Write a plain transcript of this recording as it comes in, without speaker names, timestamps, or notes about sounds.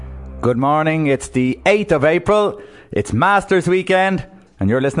Good morning. It's the 8th of April. It's Masters weekend,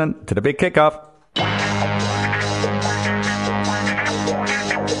 and you're listening to The Big Kickoff.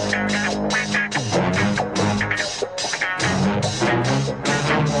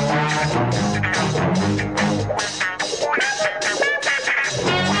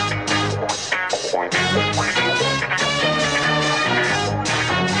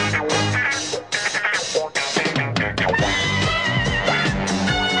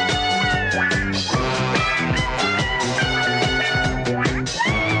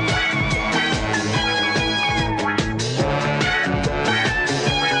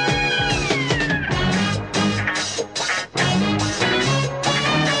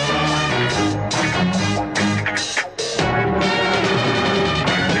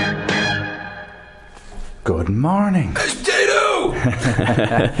 Good morning. It's Dino!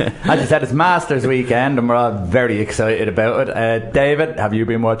 As you said, it's Masters weekend and we're all very excited about it. David, have you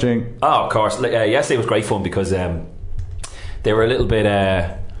been watching? Oh, of course. Yesterday was great fun because they were a little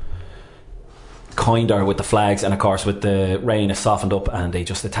bit kinder with the flags, and of course with the rain it softened up and they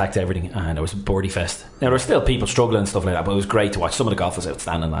just attacked everything, and it was a birdie fest. Now there were still people struggling and stuff like that, but it was great to watch. Some of the golf was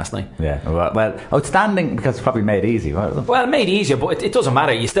outstanding last night. Yeah, well, outstanding because it's probably made easy, wasn't it? Well, it made easier, but it doesn't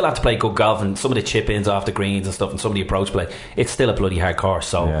matter. You still have to play good golf, and some of the chip-ins off the greens and stuff, and some of the approach play, it's still a bloody hard course.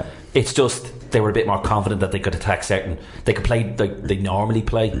 So yeah. It's just they were a bit more confident that they could attack certain. They could play like they normally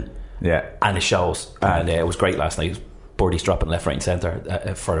play. Yeah, and it shows. And it was great last night. It was birdies dropping left, right and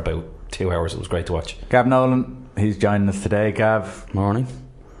centre for about 2 hours. It was great to watch. Gav Nolan, he's joining us today. Gav, morning.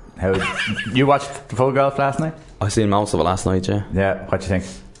 How you watched the full golf last night? I seen most of it last night. Yeah. What do you think?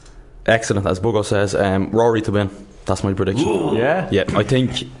 Excellent, as Buggo says. Rory to win. That's my prediction. Ooh. Yeah. I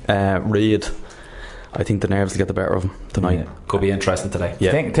think Reid. I think the nerves will get the better of him tonight. Yeah. Could be interesting today.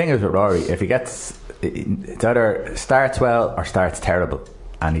 Yeah. Thing is with Rory, if he gets, it's either starts well or starts terrible.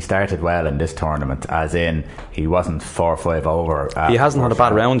 And he started well in this tournament, as in he wasn't 4-5 over. He hasn't had a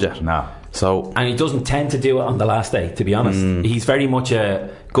bad round yet. No. So, and he doesn't tend to do it on the last day, to be honest. He's very much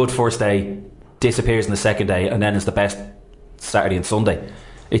a good first day, disappears in the second day, and then is the best Saturday and Sunday.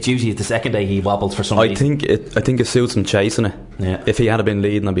 It's usually the second day he wobbles for some reason. I think it suits him chasing it. Yeah. If he had been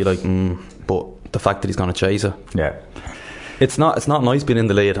leading, I'd be like, but the fact that he's going to chase it. Yeah. It's not nice being in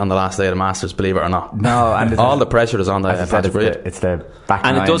the lead on the last day of the Masters, believe it or not. No, and all the pressure is on it's the back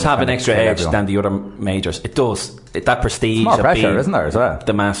and nine, it does have an extra edge everyone than the other majors. It does. That prestige. It's more of pressure, being isn't there, as well?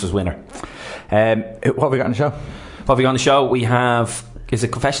 The Masters winner. What have we got on the show? What have we got on the show? We have, is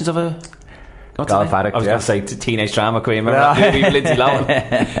it Confessions of a Golf Addict? I was going to say Teenage Drama Queen. Remember that movie with Lindsay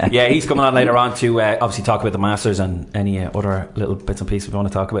Lohan? Yeah, he's coming on later on to obviously talk about the Masters and any other little bits and pieces we want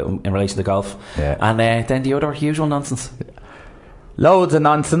to talk about in relation to golf. Yeah. And then the other usual nonsense. Loads of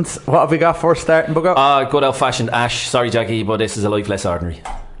nonsense. What have we got for starting, Buggo? Good old fashioned Ash. Sorry, Jackie, but this is a life less ordinary.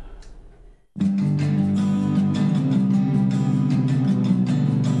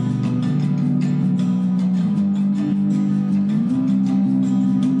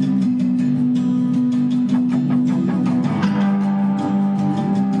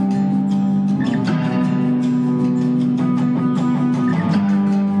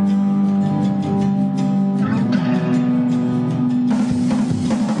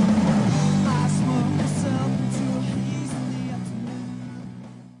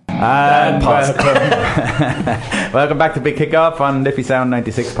 And welcome back to Big Kickoff on Liffey Sound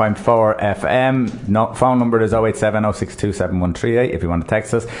 96.4 FM. Phone number is 087 062 7138 if you want to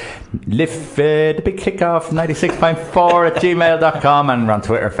text us. The Big Kickoff 96.4 at gmail.com, and we're on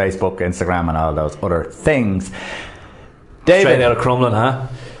Twitter, Facebook, Instagram and all those other things. David, straight out of Crumlin, huh?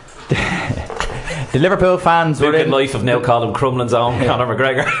 The Liverpool fans were in life have now called him Crumlin's own Conor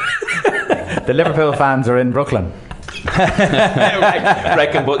McGregor. The Liverpool fans are in Brooklyn.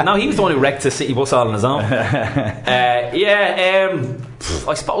 Reckon, but no, he was the one who wrecked the city bus all on his own. I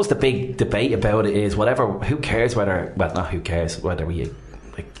suppose the big debate about it is who cares whether we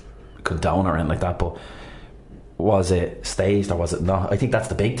condone or anything like that, but was it staged or was it not? I think that's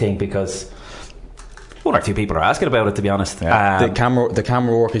the big thing, because one or two people are asking about it, to be honest. The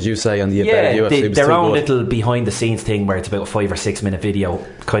camera work, as you say, on the UFC, their own little behind the scenes thing where it's about a 5 or 6 minute video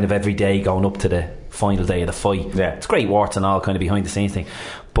kind of every day going up to the final day of the fight. It's great warts and all, kind of behind the scenes thing,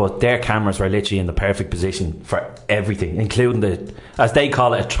 but their cameras were literally in the perfect position for everything, including as they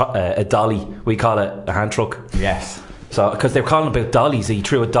call it a dolly, we call it a hand truck. Yes. So, because they're calling about dollies, he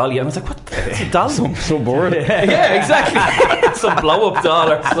threw a dolly, and I was like, what? It's a dolly? so bored. Yeah, exactly. Some blow up doll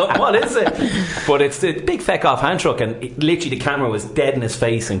or something. What is it? But it's the big feck off hand truck, and literally the camera was dead in his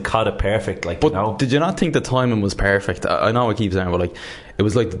face and caught it perfect. But did you not think the timing was perfect? I know I keep saying, but it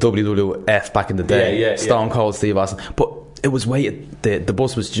was like the WWF back in the day. Stone Cold Steve Austin. But it was waited. The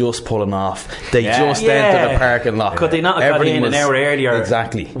bus was just pulling off. They just entered the parking lot. Could they not have got in an hour earlier?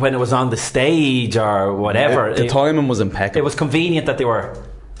 Exactly. When it was on the stage or whatever. The timing was impeccable. It was convenient that they were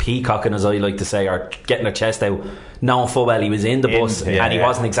peacocking, as I like to say, or getting their chest out, knowing full well he was in the bus and he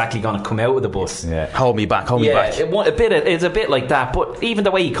wasn't exactly going to come out of the bus. Hold me back. It's a bit like that, but even the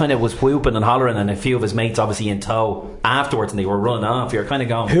way he kind of was whooping and hollering, and a few of his mates obviously in tow afterwards, and they were running off. You're kind of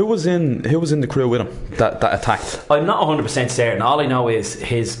going, who was in the crew with him that attacked? I'm not 100% certain. All I know is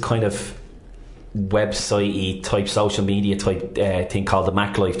his kind of website type social media type thing called the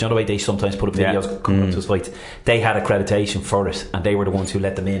Mac Life. Do you know the way they sometimes put up videos coming up to his fights? They had accreditation for it, and they were the ones who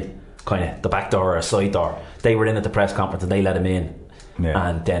let them in, kind of the back door or a side door. They were in at the press conference and they let him in,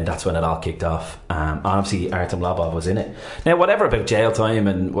 and then that's when it all kicked off. Obviously Artem Lobov was in it. Now whatever about jail time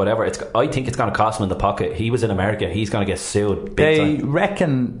and whatever, I think it's going to cost him in the pocket. He was in America, he's going to get sued big time. They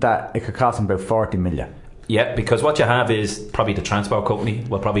reckon that it could cost him about 40 million. Yeah, because what you have is probably the transport company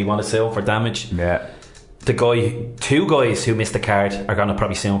will probably want to sue for damage. Yeah. Two guys who missed the card are going to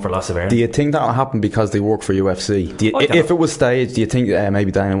probably sue him for loss of earnings. Do you think that'll happen because they work for UFC? If it was staged, do you think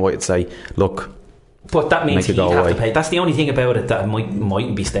maybe Dana White would say, look, but that means he'd have away. to pay. That's the only thing about it that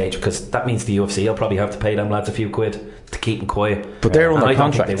mightn't be staged, because that means the UFC will probably have to pay them lads a few quid to keep them quiet. But they're under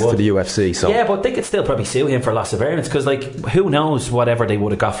contract to the UFC, so yeah, but they could still probably sue him for loss of earnings, because like who knows whatever they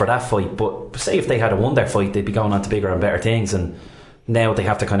would have got for that fight. But say if they had won their fight, they'd be going on to bigger and better things, and now they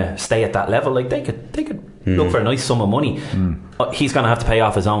have to kind of stay at that level. Like they could look for a nice sum of money. He's going to have to pay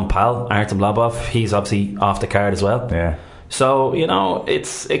off his own pal Artem Lobov. He's obviously off the card as well. Yeah. So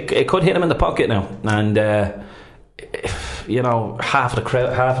it could hit him in the pocket now, and half of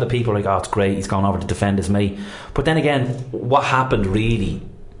the people are like, oh, it's great, he's gone over to defend his mate. But then again, what happened really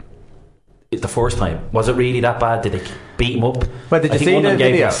the first time? Was it really that bad? Did they beat him up? Well, did you see the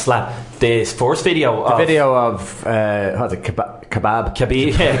video? This first video, of what's it,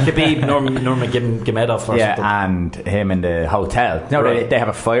 Khabib Nurmagomedov or something. And him in the hotel. No, right. They have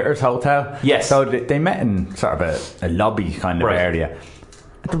a fighters hotel. Yes. So they met in sort of a lobby kind of area.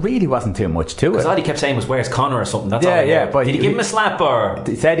 There really wasn't too much to it. Because all he kept saying was, where's Conor or something. That's all I heard. But did he give him a slap or?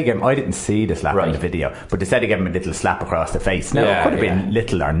 They said he gave him, I didn't see the slap in the video, but they said he gave him a little slap across the face. Now it could have been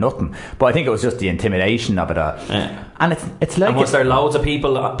little or nothing, but I think it was just the intimidation of it all. Yeah. And it's like, and was there loads of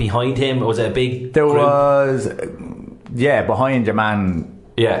people behind him? Was it a big there group? Was behind your man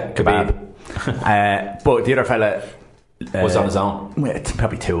Khabib. But the other fella was on his own. It's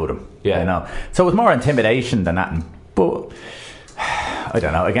probably two of them. So it was more intimidation than that. But I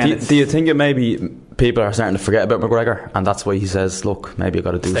don't know. Again, do you think it maybe people are starting to forget about McGregor, and that's why he says, "Look, maybe I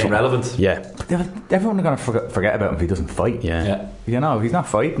got to do something." Relevant. Yeah, but everyone's going to forget about him if he doesn't fight. Yeah. He's not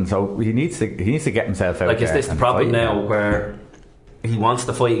fighting, so he needs to get himself out. Like, is this the problem now, where he wants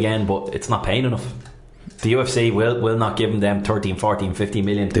to fight again, but it's not paying enough? The UFC will not give him them 13, 14, 50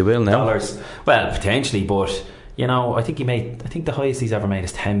 million. They will now. Well, potentially, but I think the highest he's ever made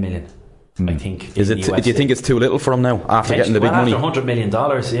is 10 million. I think. Do you think it's too little for him now after getting the big money? After $100 million,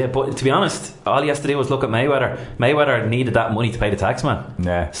 yeah. But to be honest, all he has to do is look at Mayweather. Mayweather needed that money to pay the tax man.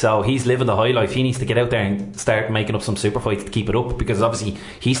 Yeah. So he's living the high life. He needs to get out there and start making up some super fights to keep it up, because obviously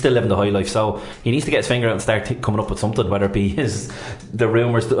he's still living the high life. So he needs to get his finger out and start coming up with something, whether it be the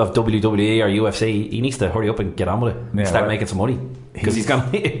rumours of WWE or UFC. He needs to hurry up and get on with it. Yeah, start making some money, because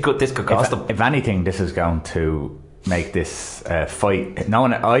this could cost him. If anything, this is going to make this fight. No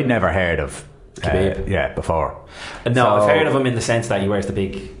one, I'd never heard of Khabib. Before. No, I've heard of him in the sense that he wears the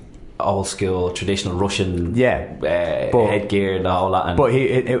big old school traditional Russian headgear and all that. But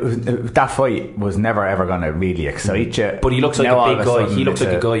that fight was never ever going to really excite you. But he looks like a big guy. He looks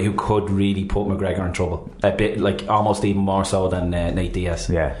like a guy who could really put McGregor in trouble a bit, like almost even more so than Nate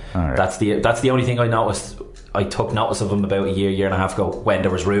Diaz. Yeah, right. That's the only thing I noticed. I took notice of him about a year and a half ago, when there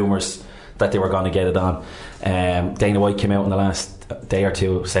was rumours that they were going to get it on. Dana White came out in the last day or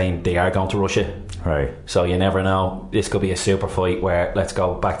two saying they are going to Russia. Right. So you never know. This could be a super fight where, let's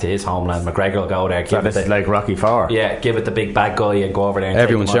go back to his homeland. McGregor will go there. Give it like Rocky IV. Yeah, give it the big bad guy and go over there. And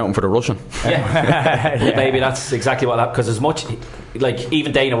everyone's shouting for the Russian. Yeah. Maybe that's exactly what happened. Because as much, like,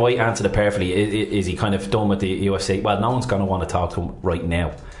 even Dana White answered it perfectly. Is he kind of done with the UFC? Well, no one's going to want to talk to him right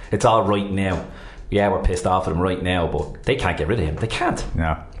now. It's all right now. Yeah, we're pissed off at him right now, but they can't get rid of him. They can't.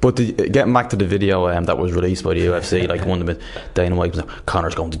 No. But getting back to the video that was released by the UFC, like one of them, Dana White was like,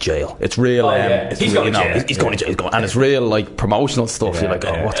 Conor's going to jail. It's real. He's going to jail. He's going to jail. And it's real, like, promotional stuff. You're like,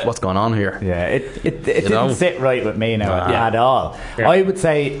 what's going on here? Yeah, it didn't sit right with me now at all. Yeah. I would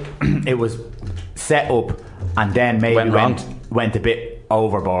say it was set up and then maybe went a bit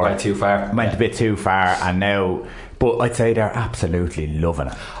overboard. Went too far. A bit too far, and now. But I'd say they're absolutely loving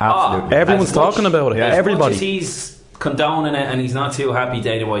it. Absolutely. Everyone's talking about it. Yeah. Everybody. As he's condoning it and he's not too happy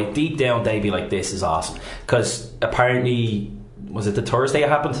Dana White. Deep down they'd be like, this is awesome, because apparently, was it the Thursday it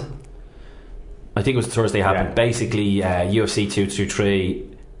happened? I think it was the Thursday it happened. Yeah. Basically, UFC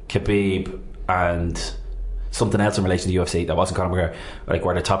 223, Khabib and something else in relation to the UFC that wasn't Conor McGregor, like,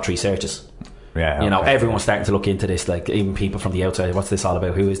 were the top 3 searches. Yeah, you know, everyone's starting to look into this, like even people from the outside, what's this all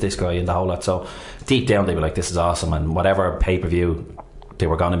about, who is this guy, and the whole lot. So deep down they were like, this is awesome, and whatever pay-per-view they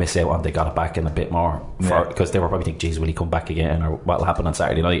were going to miss out on, they got it back in a bit more, because they were probably thinking, geez, will he come back again, or what'll happen on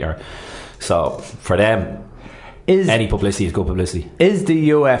Saturday night? Or so for them, any publicity is good publicity. Is the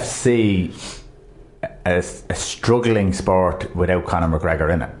UFC a struggling sport without Conor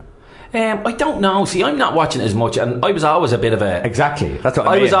McGregor in it? I don't know. See, I'm not watching it as much, and I was always a bit of a... Exactly, that's what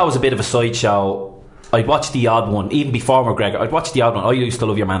I mean. was always a bit of a sideshow. I'd watch the odd one, even before McGregor. I'd watch the odd one. I used to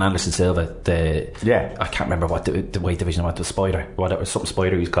love your man Anderson Silva. I can't remember what the weight division was. The Spider, whatever, something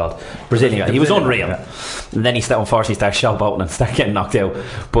Spider he was called. Brazilian guy. He was unreal. Yeah. And then unfortunately started showboating and started getting knocked out.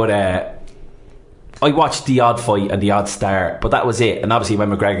 But I watched the odd fight and the odd star, but that was it. And obviously when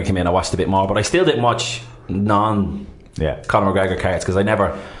McGregor came in, I watched a bit more, but I still didn't watch Conor McGregor cards, because I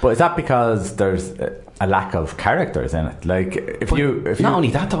never... But is that because there's a lack of characters in it? Like, if you not only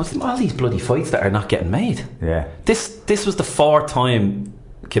that, though, it's all these bloody fights that are not getting made. Yeah. This was the 4th time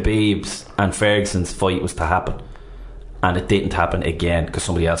Khabib's and Ferguson's fight was to happen, and it didn't happen again because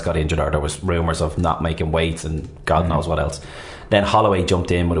somebody else got injured, or there was rumours of not making weights and God knows what else. Then Holloway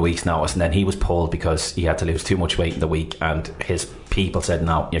jumped in with a week's notice, and then he was pulled because he had to lose too much weight in the week, and his people said,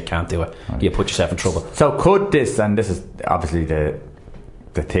 no, you can't do it, you put yourself in trouble. So could this, and this is obviously the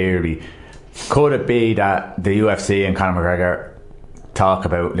theory, could it be that the UFC and Conor McGregor talk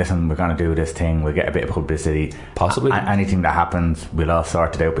about, listen, we're going to do this thing, we'll get a bit of publicity, possibly anything that happens we'll all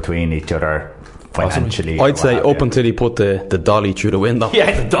sort it out between each other financially? I'd say up until he put the dolly through the window.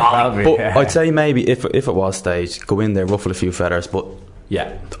 Yeah, the dolly. But I'd say maybe if it was staged, go in there, ruffle a few feathers, but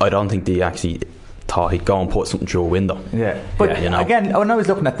I don't think they actually thought he'd go and put something through a window. Yeah, but again, when I was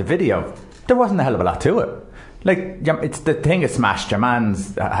looking at the video, there wasn't a hell of a lot to it. Like, it's the thing is smashed. Your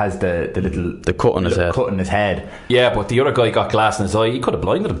man's has the cut on his head. Yeah, but the other guy got glass in his eye. He could have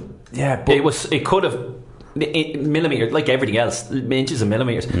blinded him. Yeah, but it could have, millimetres, like everything else, inches and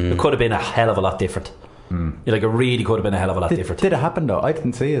millimetres. It could have been a hell of a lot different. Like, it really could have been a hell of a lot different. Did it happen though? I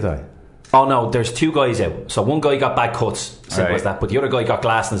didn't see his eye. Oh no, there's 2 guys out. So one guy got bad cuts, simple as that, but the other guy got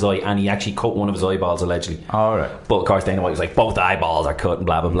glass in his eye, and he actually cut one of his eyeballs allegedly. Alright. But of course Dana White was like, both eyeballs are cut and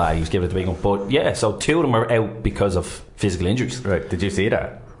blah blah blah. He was giving it the big one. But yeah, so 2 of them are out because of physical injuries. Right. Did you see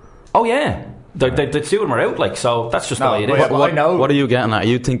that? Oh yeah, the 2 of them are out. Like, so that's just the way it is. I know. What are you getting at?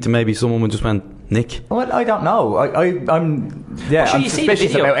 You think maybe someone just went Nick? Well, I don't know. I'm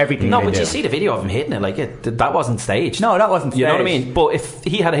suspicious about everything. No, but you see the video of him hitting it, like that wasn't staged. No, that wasn't staged. You know what I mean? But if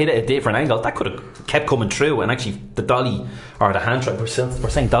he had hit it at a different angle, that could have kept coming through, and actually the dolly or the hand trap, we're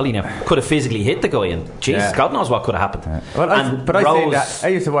saying dolly now, could have physically hit the guy, and Jesus, God knows what could have happened. Yeah. Well, I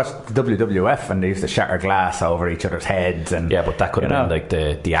used to watch the WWF, and they used to shatter glass over each other's heads, and but that could have been like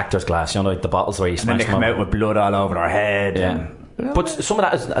the actor's glass, you know, like the bottles where you smash them. And then they come out with blood all over their head. Yeah. And, but some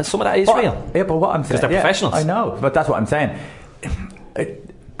of that is real. Yeah, but what I'm saying, because they're professionals. I know, but that's what I'm saying.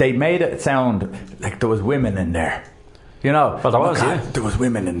 They made it sound like there was women in there. You know, well, there was. There was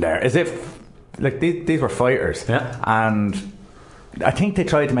women in there, as if like these were fighters. Yeah, and I think they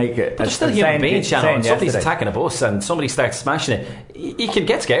tried to make it. But they're still human beings, Shannon. When somebody's attacking a bus and somebody starts smashing it, you can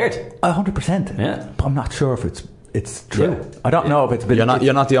get scared. 100%. Yeah, but I'm not sure if it's true. Yeah. I don't know if it's been.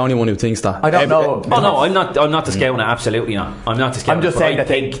 You're not the only one who thinks that. I don't know. Oh no, I'm not discounting it. Absolutely not. I'm not discounting. I'm just saying I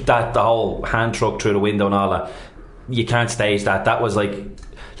think that the whole hand truck through the window and all that, you can't stage that. That was like,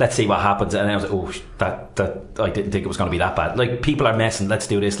 let's see what happens. And I was like, oh, that I didn't think it was going to be that bad. Like, people are messing. Let's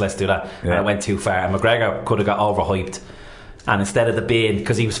do this. Let's do that. Yeah. And it went too far. And McGregor could have got overhyped. And instead of the bin,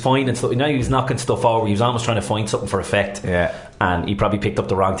 because he was finding stuff, he was knocking stuff over, he was almost trying to find something for effect. Yeah. And he probably picked up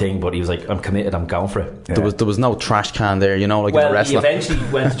the wrong thing, but he was like, I'm committed, I'm going for it. Yeah. There was no trash can there, you know, like in the wrestling. He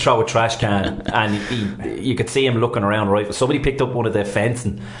eventually went to throw a trash can, and you could see him looking around, right? Somebody picked up one of the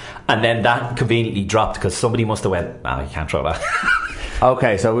fencing, and then that conveniently dropped because somebody must have went, you can't throw that.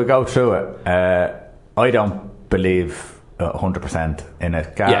 Okay, so we go through it. I don't believe 100% in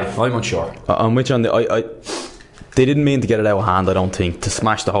it. Yeah, I'm unsure. I'm with you on they didn't mean to get it out of hand, I don't think, to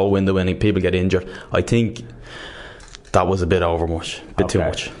smash the whole window and people get injured. I think that was a bit too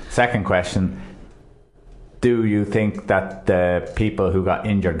much. Second question: do you think that the people who got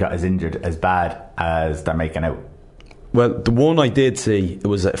as injured as bad as they're making out? Well, the one I did see, it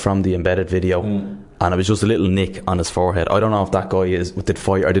was from the embedded video, and it was just a little nick on his forehead. I don't know if that guy did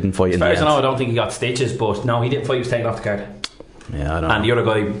fight or didn't fight. As far as I know, I don't think he got stitches, but no, he didn't fight. He was taken off the card. Yeah, I don't and know. the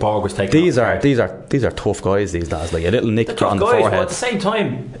other guy, Borg, was taking. These are tough guys. These lads, like a little nick They're on tough the guys, forehead. but at the same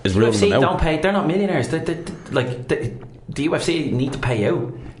time, is the ruling UFC them out. don't pay. They're not millionaires. The UFC need to pay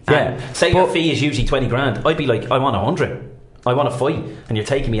out. Yeah, And say your fee is usually 20 grand. I'd be like, I want 100. I want a fight, and you're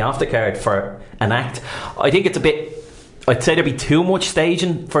taking me off the card for an act. I think it's a bit. I'd say there'd be too much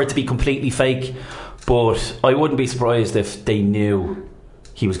staging for it to be completely fake, but I wouldn't be surprised if they knew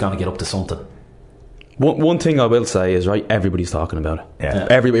he was going to get up to something. One thing I will say is, right, everybody's talking about it. Yeah.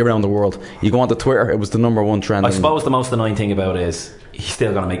 Everybody around the world. You go onto Twitter, it was the number one trend. I suppose the most annoying thing about it is he's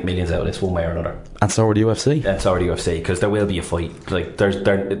still going to make millions out of this one way or another. And so are the UFC. That's already UFC, because there will be a fight. Like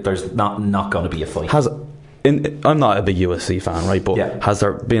there's not going to be a fight. I'm not a big UFC fan, right? But has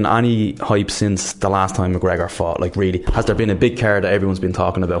there been any hype since the last time McGregor fought? Like, really, has there been a big card that everyone's been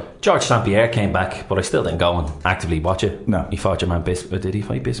talking about? George St. Pierre came back, but I still didn't go and actively watch it. No, he fought your man Bisping. Did he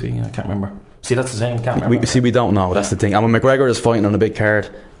fight Bisping? I can't remember. See, that's the same. Can't remember. We don't know. That's the thing. And when McGregor is fighting on a big card,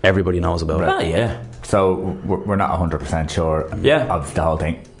 everybody knows about it. Ah, yeah. So we're not 100% sure of the whole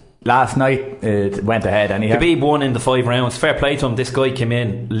thing. Last night it went ahead anyhow. Khabib won in the 5 rounds. Fair play to him. This guy came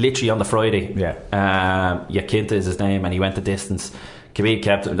in literally on the Friday. Yakinta is his name, and he went the distance. Khabib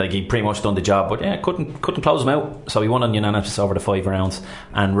kept, like, he pretty much done the job, but couldn't close him out. So he won on unanimous over the 5 rounds.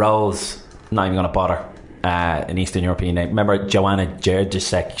 And Rolls, not even going to bother. An Eastern European name. Remember Joanna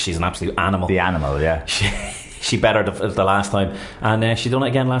Jędrzejczyk? She's an absolute animal. The animal, yeah. She bettered the last time, and she done it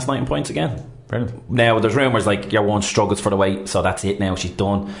again last night in points again. Brilliant. Now there's rumours like your one struggles for the weight, so that's it now, she's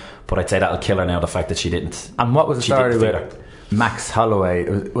done. But I'd say that'll kill her now, the fact that she didn't. And what was the story with Max Holloway?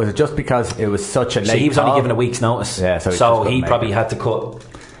 Was it just because it was such a late So he was call? only given a week's notice, so he probably had to cut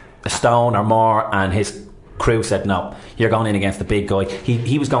a stone or more, and his crew said no, you're going in against the big guy.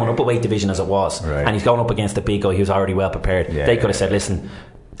 He was going up a weight division as it was, and he's going up against the big guy. He was already well prepared. They could have said, listen,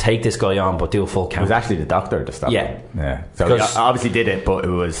 take this guy on, but do a full count. It was actually the doctor to stop him. So he obviously did it, but it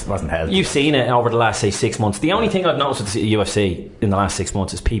wasn't held. You've seen it over the last, say, 6 months. The only thing I've noticed with the UFC in the last 6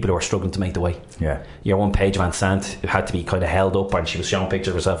 months is people who are struggling to make the weight. Your one Paige Van Sant, who had to be kind of held up, and she was showing pictures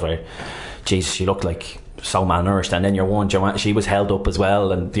of herself where, Jesus, she looked like so malnourished. And then your one Joanne, she was held up as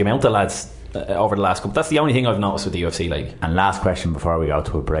well, and the amount of lads over the last couple, that's the only thing I've noticed with the UFC lately. And last question before we go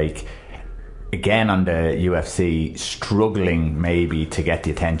to a break. Again, on the UFC, struggling maybe to get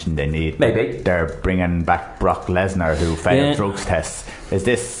the attention they need. Maybe they're bringing back Brock Lesnar, who failed drugs tests. Does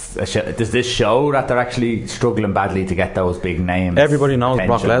this show that they're actually struggling badly to get those big names? Everybody knows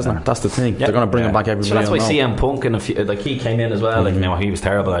Brock Lesnar. That's the thing. They're going to bring him back. Everybody. So that's why CM Punk and he came in as well. Like, he was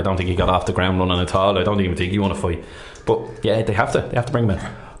terrible. I don't think he got off the ground running at all. I don't even think he won a fight. But yeah, they have to bring him in.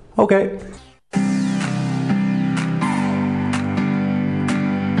 Okay.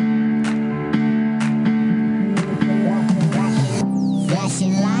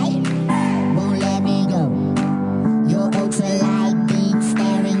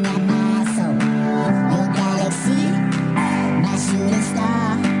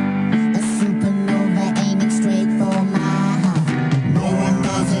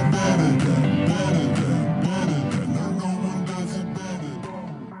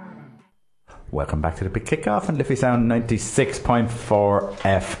 Welcome back to the Big Kickoff on Liffey Sound 96.4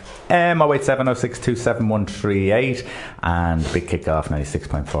 FM 08706271138 and Big Kickoff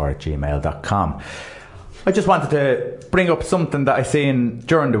 96.4 at gmail.com. I just wanted to bring up something that I seen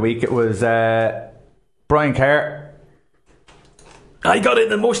during the week. It was Brian Kerr. I got in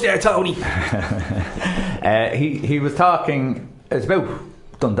the mush there, Tony. He was talking. It's about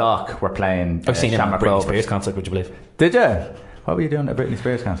Dundalk. We're playing. I've seen him at a Britney Rovers. Spears concert. Would you believe? Did you? What were you doing at a Britney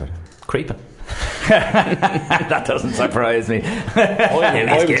Spears concert? Creeping. That doesn't surprise me. I would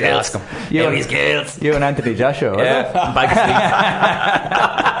ask him. You and Anthony Joshua. Back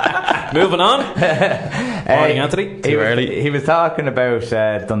moving on. Morning, Anthony. He was talking about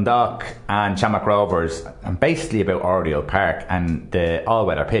Dundalk and Shamrock Rovers, and basically about Oriel Park and the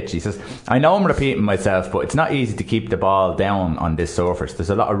all-weather pitch. He says, I know I'm repeating myself, but it's not easy to keep the ball down on this surface. There's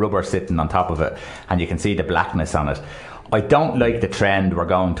a lot of rubber sitting on top of it, and you can see the blackness on it. I don't like the trend we're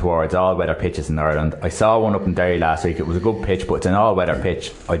going towards all-weather pitches in Ireland. I saw one up in Derry last week. It was a good pitch, but it's an all-weather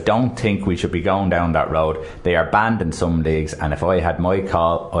pitch. I don't think we should be going down that road. They are banned in some leagues, and if I had my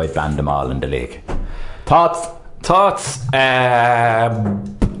call, I'd ban them all in the league. Thoughts? I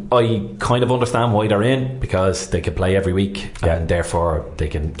kind of understand why they're in, because they can play every week, and therefore they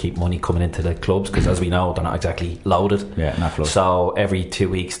can keep money coming into the clubs, because as we know, they're not exactly loaded. Not flooded. So every 2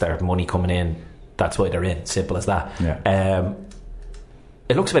 weeks there's money coming in. That's why they're in. Simple as that.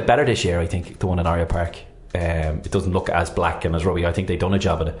 It looks a bit better this year, I think, the one at Oriel Park. It doesn't look as black and as rubby. I think they've done a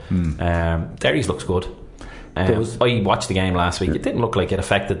job at it. Derry's looks good. I watched the game last week. It didn't look like it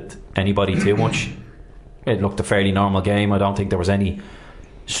affected anybody too much. It looked a fairly normal game. I don't think there was any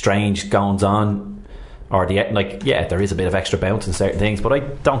strange goings on, or there is a bit of extra bounce in certain things, but I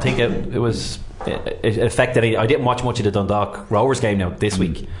don't think it affected any. I didn't watch much of the Dundalk Rovers game now this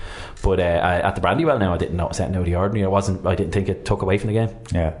week, but at the Brandywell now I didn't notice anything out of the ordinary. I didn't think it took away from the game.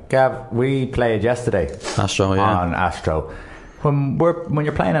 Yeah, Gav, we played yesterday on Astro. When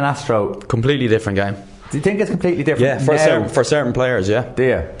you're playing an Astro, completely different game. Do you think it's completely different? Yeah, for certain players, yeah. Do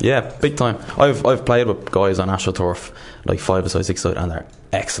you? Yeah, big time. I've played with guys on AstroTurf, like 5-a-side, 6-a-side, and they're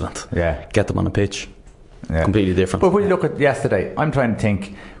excellent. Yeah. Get them on the pitch. Yeah. Completely different. But when you look at yesterday, I'm trying to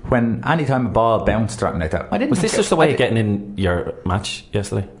think when any time a ball bounced or something like that. Was this just the way of getting in your match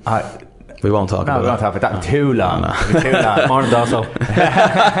yesterday? We won't talk about it. No, we won't talk about that. Too long. Too long. Morning, also.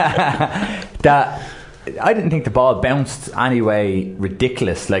 That I didn't think the ball bounced anyway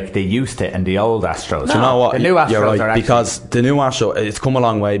ridiculous like they used to in the old Astros. Do you know what? The new Astros You're right, are actually, because the new Astro, it's come a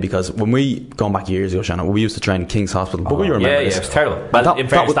long way, because when we, going back years ago, Shannon, we used to train in King's Hospital, but we remember this. It was terrible. But in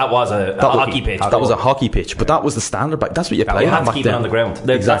fairness, that was a hockey pitch. That was a hockey pitch, but that was the standard. That's what you played. You had to keep it on the ground.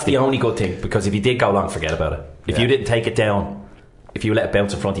 That's Exactly. the only good thing, because if you did go long, forget about it. If you didn't take it down, if you let it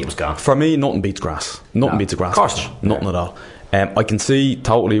bounce in front of you, it was gone. For me, nothing beats grass. Nothing beats a grass. Of course pitch. Nothing at all. I can see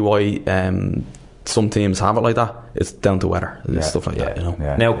totally why some teams have it like that. It's down to weather and stuff like that, you know.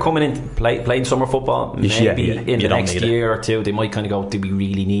 Yeah. Now coming in playing summer football, maybe in the next year or two they might kind of go, do we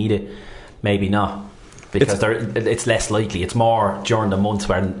really need it? Maybe not, because it's less likely. It's more during the months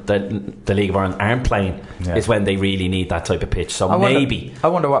when the League of Ireland aren't playing is when they really need that type of pitch. So I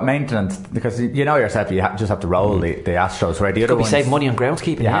wonder what maintenance, because you know yourself, you just have to roll the Astros, where the other ones save money on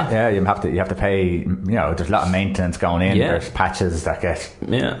groundskeeping. You have to pay. You know, there's a lot of maintenance going in. There's patches that get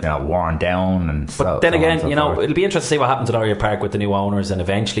worn down, and but then again, it'll be interesting to see what happens at Oriel Park with the new owners, and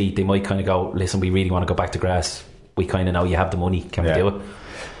eventually they might kind of go, listen, we really want to go back to grass. We kind of know you have the money. Can we do it?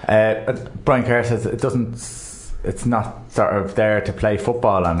 Brian Kerr says it's not sort of there to play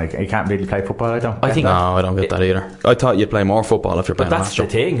football, and you can't really play football. I don't get that either. I thought you'd play more football if you're playing. But that's the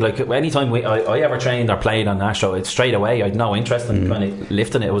thing. Like anytime I ever trained or played on Astro, it's straight away. I had no interest in kind of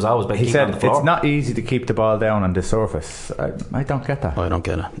lifting it. It was always about keeping it on the floor. It's not easy to keep the ball down on the surface. I don't get that. I don't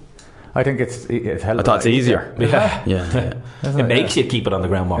get it. I think it's I thought it's easier. Yeah. It makes you keep it on the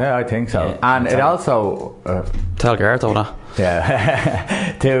ground more. Yeah, I think so. And it also tell Garrett all that.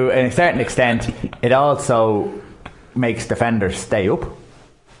 Yeah. To a certain extent, it also makes defenders stay up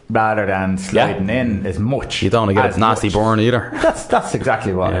rather than sliding in as much. You don't want to get a nasty burn either. That's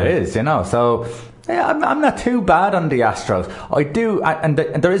exactly what it is, So I'm not too bad on the Astros. I do, and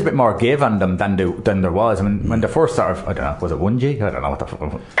there is a bit more give on them than there was. I mean, when the first sort of, I don't know, was it 1G? I don't know what the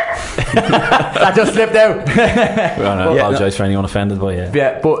fuck. That just slipped out. I apologise for anyone offended by it.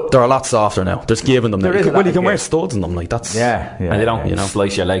 Yeah, but they're a lot softer now. There's giving them. You can wear studs in them, like that's. Yeah. And they don't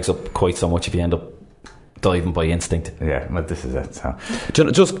slice your legs up quite so much if you end up diving by instinct. Yeah, well, this is it. So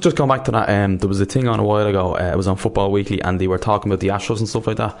just going back to that, there was a thing on a while ago. It was on Football Weekly, and they were talking about the Astros and stuff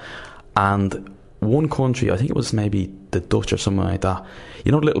like that. And one country, I think it was maybe the Dutch or something like that.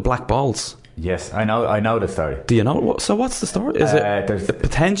 You know, the little black balls. Yes, I know the story. Do you know? So what's the story? Is it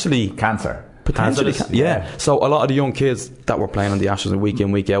potentially cancer? Potentially, So a lot of the young kids that were playing on the Ashes week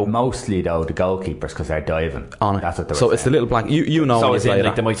in, week out. Mostly though the goalkeepers, because they're diving on it. That's what they were saying. It's the little black. You know. So is it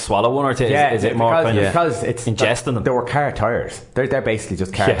like they might swallow one or two? Yeah, is it more because it's ingesting them? They were car tires. They're basically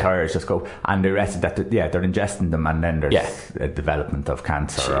just car tires. Just go, and the rest of that. They're ingesting them, and then there's a development of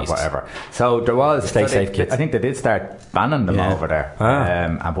cancer or whatever. So there was. Stay safe, kids. I think they did start banning them over there,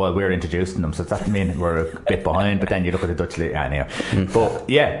 and while we were introducing them, so that means we're a bit behind. But then you look at the Dutch league anyway. But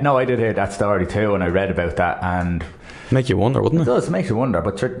I did hear that story too, and I read about that, and make you wonder, wouldn't it? It does make you wonder.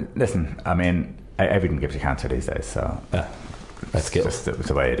 But listen, I mean, everything gives you cancer these days, so Red Skittles. It's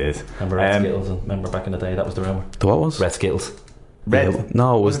the way it is. Remember Red Skittles? And remember back in the day, that was the rumour. The what was? Red Skittles.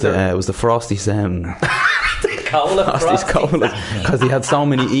 No, it was the Frosties. Frosties cola, because he had so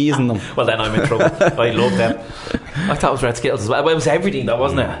many E's in them. Well, then I'm in trouble. I love them. I thought it was Red Skittles as well. It was everything, though,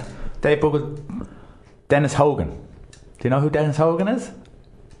 wasn't it? But with Dennis Hogan. Do you know who Dennis Hogan is?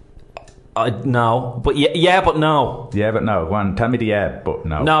 No, but but no. Yeah, but no. Go on, tell me the but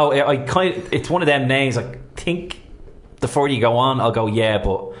no. No, it's one of them names. I think the further you go on, I'll go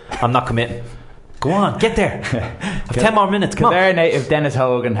but I'm not committing. Go on, get there. Have 10 more minutes. Come on. Their native Dennis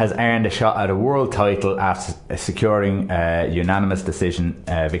Hogan has earned a shot at a world title after securing a unanimous decision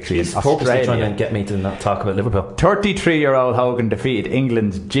victory in Australia. Purposely trying to get me to not talk about Liverpool. 33-year-old Hogan defeated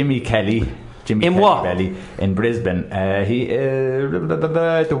England's Jimmy Kelly in Brisbane. He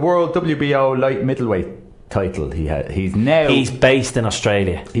the world WBO light middleweight title he's based in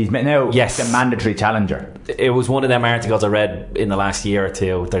Australia. He's now the mandatory challenger. It was one of them articles I read in the last year or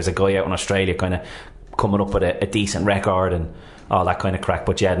two. There's a guy out in Australia kind of coming up with a decent record and all that kind of crack.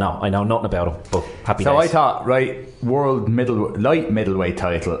 But yeah, no, I know nothing about him. But happy So days. I thought, right, world light middleweight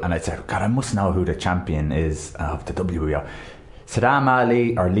title, and I said, God, I must know who the champion is of the WBO. Saddam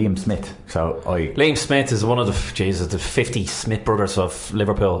Ali or Liam Smith. So Liam Smith is one of the 50 Smith brothers of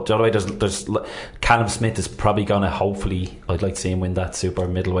Liverpool. Do you know what I mean? There's Callum Smith is probably going to, hopefully, I'd like to see him win that super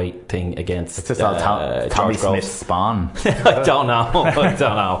middleweight thing against it's just all Tommy Smith's spawn. I don't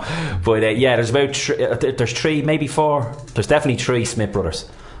know. But yeah, there's about there's 3, maybe 4. There's definitely 3 Smith brothers.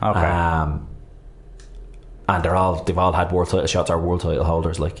 Okay. And they've all had world title shots or world title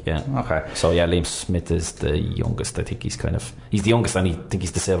holders, like, yeah. Okay. So yeah, Liam Smith is the youngest. I think he's the youngest, and I think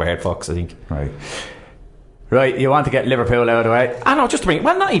he's the silver-haired fox, I think. Right, you want to get Liverpool out of the way? I know, just to bring,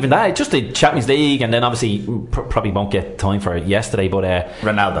 well, not even that, just the Champions League, and then obviously probably won't get time for it yesterday, but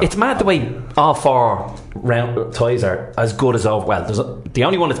Ronaldo. It's mad the way all 4 round ties are as good as over. Well, the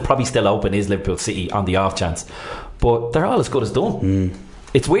only one that's probably still open is Liverpool City on the off chance, but they're all as good as done.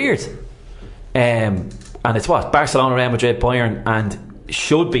 It's weird. And it's what? Barcelona, Real Madrid, Bayern, and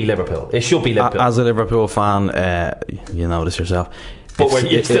should be Liverpool. It should be Liverpool. As a Liverpool fan, you know this yourself. But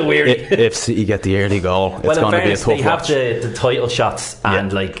it's still weird. If City get the early goal, it's going to be a tough they watch. have the title shots,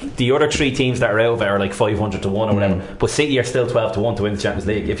 and like the other 3 teams that are out there are like 500 to 1 or whatever. But City are still 12 to 1 to win the Champions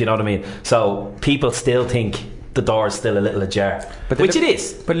League, if you know what I mean. So people still think the door is still a little ajar, which it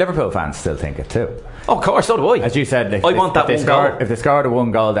is. But Liverpool fans still think it too. Oh, of course, so do I. As you said, I want that one goal. If they score the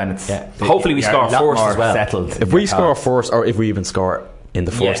 1 goal, then it's hopefully we score first as well. Settled. If we score first, or if we even score in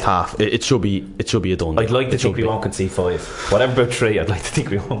the first half, it should be a done. I'd like to think we won't concede 5. Whatever about 3, I'd like to think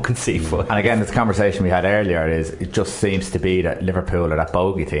we won't concede 5. And again, this conversation we had earlier is it just seems to be that Liverpool are that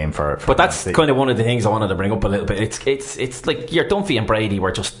bogey team for but that's kind of one of the things I wanted to bring up a little bit. It's like your Dunphy and Brady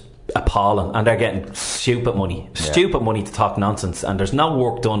were just appalling, and they're getting stupid money to talk nonsense, and there's no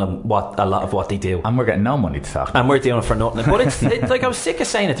work done on a lot of what they do, and we're getting no money to talk, and we're doing it for nothing. But it's like, I was sick of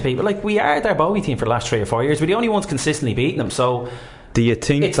saying it to people, like, we are their bogey team for the last 3 or 4 years. We're the only ones consistently beating them. So do you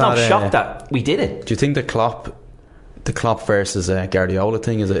think it's not shocked that we did it? Do you think the Klopp versus Guardiola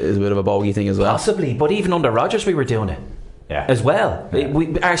thing is a bit of a bogey thing as well? Possibly, but even under Rodgers we were doing it. Yeah. As well,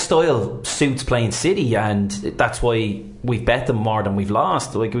 our style suits playing City, and that's why we've bet them more than we've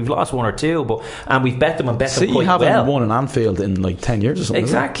lost. Like, we've lost 1 or 2, and we've bet them and bet them quite well. City haven't won in Anfield in like 10 years or something.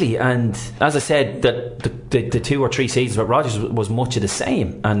 Exactly, and as I said, the 2 or 3 seasons with Rodgers was much of the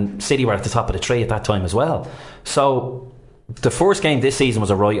same, and City were at the top of the tree at that time as well. So the first game this season was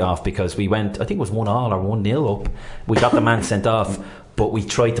a write-off because we went, I think it was 1-1 or 1-0 up. We got the man sent off, but we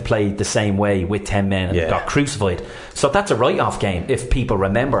tried to play the same way with 10 men and got crucified. So that's a write-off game if people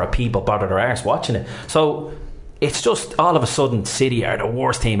remember, or people bother their arse watching it. So it's just all of a sudden City are the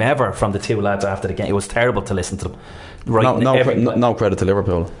worst team ever from the 2 lads after the game. It was terrible to listen to them. No credit to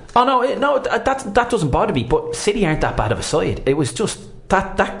Liverpool. Oh no, that doesn't bother me. But City aren't that bad of a side. It was just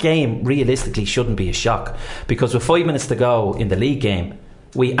that game realistically shouldn't be a shock, because with 5 minutes to go in the league game,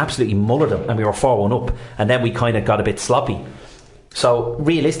 we absolutely mullered them and we were 4-1 up, and then we kind of got a bit sloppy. So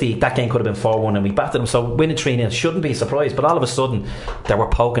realistically, that game could have been 4-1 and we battered them. So winning 3-0 shouldn't be a surprise. But all of a sudden, they were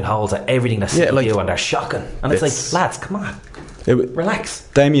poking holes at everything that City do, and they're shocking. And it's like, lads, come on, relax.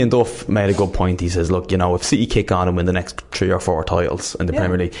 Damien Duff made a good point. He says, look, you know, if City kick on and win the next 3 or 4 titles in the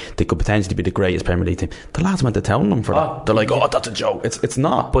Premier League, they could potentially be the greatest Premier League team. The lads went to town on them for that. They're like, oh, that's a joke. It's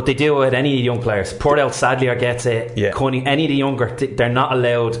not. But they do it with any of the young players. Purdell Sadlier gets it. Any of the younger, they're not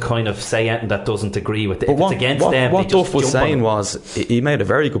allowed to kind of say anything that doesn't agree with it. If it's against them, what Duff was saying was, he made a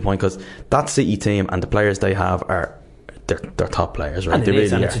very good point, because that City team and the players they have are they're top players, right? And it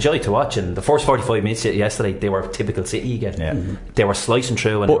is, and it's a joy to watch. And the first 45 minutes yesterday, they were typical City again. They were slicing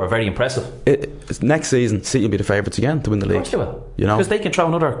through, and they were very impressive. Next season, City will be the favourites again to win the league. Of course they will, you know, because they can throw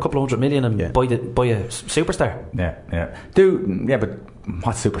another couple of $100 million and buy a superstar. But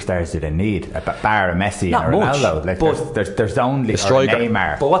what superstars do they need? Bar a Messi Not and Ronaldo. much, Like, but there's only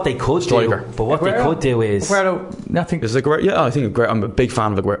Neymar. But what they could do, is nothing. I think I'm a big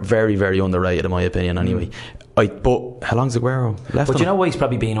fan of Aguero. Very, very underrated in my opinion. Anyway, but how long's Aguero left? But you know why he's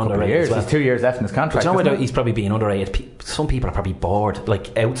probably being underrated? He's 2 years left in his contract. But you know why he's probably being underrated? Some people are probably bored.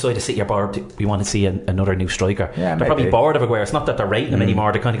 Like, outside of City are bored. We want to see another new striker. They're probably bored of Aguero. It's not that they're rating him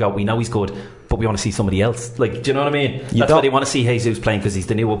anymore. They kind of go, we know he's good, but we want to see somebody else. Like, do you know what I mean? That's why they want to see Jesus playing, because he's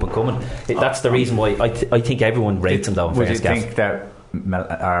the new up and coming. That's the reason why I think everyone rates him, though. Would you think that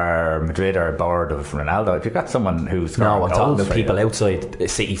Madrid are bored of Ronaldo? If you've got someone who's I'm talking about people outside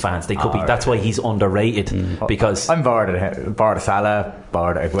City fans, they could be. That's why he's underrated, because I'm bored of Salah,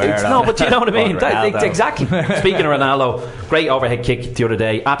 bored of Aguero. No, but you know what I mean. Exactly. Speaking of Ronaldo, great overhead kick the other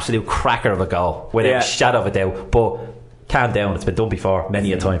day, absolute cracker of a goal without a shadow of a doubt. But calm down. It's been done before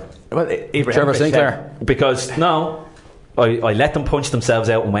many a time. Well, Trevor Sinclair. Because I let them punch themselves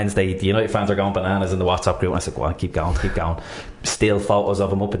out on Wednesday. The United fans are going bananas in the WhatsApp group. And I said, go on, keep going. Still photos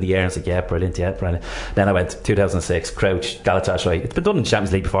of him up in the air. I was like, yeah, brilliant. Then I went 2006, Crouch, Galatasaray. It's been done in the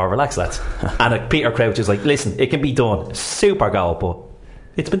Champions League before. Relax, lads. And Peter Crouch is like, listen, it can be done. Super goal, but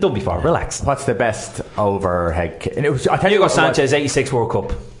it's been done before. Relax. What's the best overhead kick? And it was, Hugo Sanchez, 86 World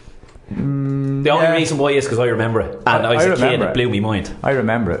Cup. The only reason why is because I remember it, and I was a kid, it blew me mind. I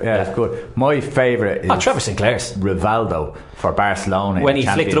remember it. Yeah, it's good. My favourite is Trevor Sinclair's Rivaldo for Barcelona when he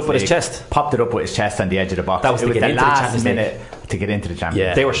flicked it up with his chest, popped it up with his chest on the edge of the box. That was the last minute to get into the Champions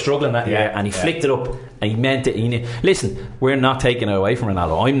League. They were struggling that year, and he flicked it up, and he meant it. Listen, we're not taking it away from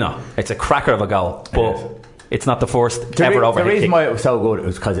Ronaldo. I'm not. It's a cracker of a goal, but it's not the first ever overhead The reason kick. why it was so good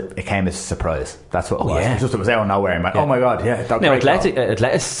was because it came as a surprise. That's what it was. Yeah. It was out of nowhere. And oh my god, yeah. Now,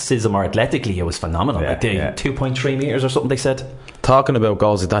 athleticism or athletically, it was phenomenal. Yeah, 2.3 metres or something, they said. Talking about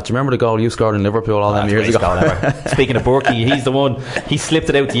goals like that, do you remember the goal you scored in Liverpool all them years ago? Speaking of Borky, he's the one. He slipped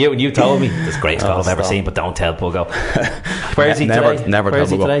it out to you and you told me it's the greatest goal I've ever seen, but don't tell Buggo. Where is he today? Never Where is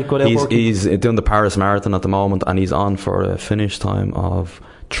he tell today? Buggo. He's doing the Paris Marathon at the moment, and he's on for a finish time of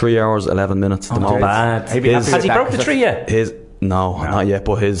 3 hours 11 minutes at the moment. Bad. Has he broke the 3 yet? No, not yet.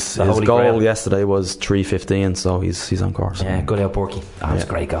 But his goal grail. yesterday was 3:15, so he's on course. Yeah, good out Borky. That was a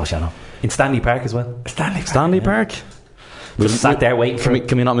great goal, Shannon. In Stanley Park as well. Stanley Park. Just sat there waiting for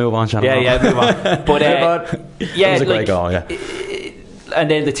Can we not move on, Shannon? Yeah, move on. But it was a great goal. Yeah. And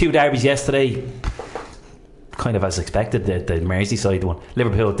then the two derbies yesterday, kind of as expected. The Merseyside one,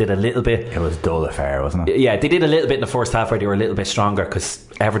 Liverpool did a little bit. It was a dull affair, wasn't it? Yeah, they did a little bit in the first half where they were a little bit stronger because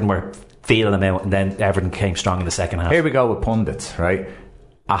Everton were feeling them out, and then Everton came strong in the second half. Here we go with pundits, right?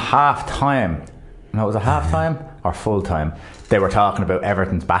 A half time. No, it was a half time or full time. They were talking about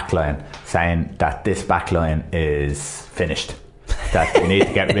Everton's backline, saying that this backline is finished. That they need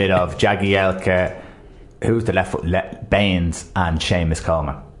to get rid of Jagielka, who's the left foot, Baines, and Seamus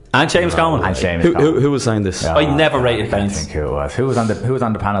Coleman. And Seamus Coleman. And Seamus Coleman. Who was saying this? I never rated Baines. I think who it was. Who was on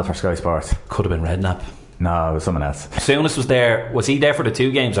the panel for Sky Sports? Could have been Redknapp. No, it was someone else. Souness was there. Was he there for the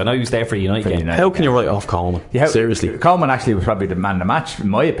two games? I know he was there for the United game. How can you write off Coleman? Yeah, seriously. Coleman actually was probably the man of the match, in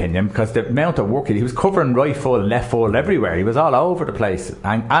my opinion, because the amount of work he was covering right full, left full, everywhere. He was all over the place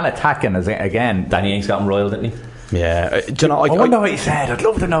and attacking again. Danny Ings got him roiled, didn't he? Yeah. Do you know, I wonder what he said. I'd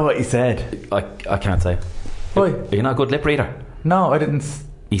love to know what he said. I can't say. Why? Are you not a good lip reader? No, I didn't.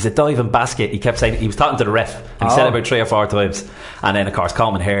 He's a diving basket. He kept saying, he was talking to the ref, and he said it about 3 or 4 times, and then of course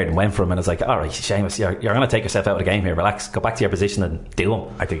Coleman heard and went for him, and it's like, alright Seamus, you're going to take yourself out of the game here, relax, go back to your position and do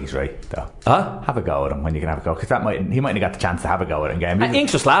him. I think he's right though. Have a go at him when you can have a go, because he mightn't have got the chance to have a go at him game.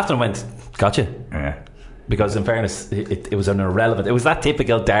 Inks just laughed and went, gotcha. Yeah. Because in fairness, it was an irrelevant. It was that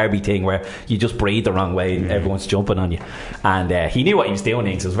typical derby thing where you just breathe the wrong way and everyone's jumping on you. And he knew what he was doing.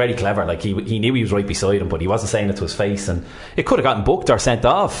 It was very clever. Like he knew he was right beside him, but he wasn't saying it to his face. And it could have gotten booked or sent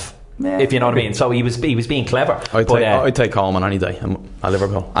off, if you know what I mean. So he was being clever. I'd take Coleman any day at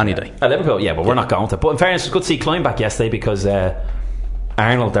Liverpool. Any day. At Liverpool, yeah, but we're not going to. But in fairness, it's good to see Klein back yesterday because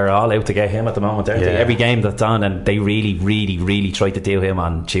Arnold, they're all out to get him at the moment. Every game that's on, and they really, really, really tried to deal him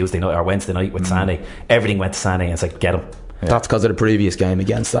on Tuesday night or Wednesday night with Sané. Everything went to Sané, and it's like, get him. Yeah. That's because of the previous game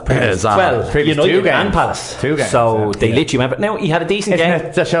against that. Previous United and Palace. 2 games. So they literally went. But now he had a decent game.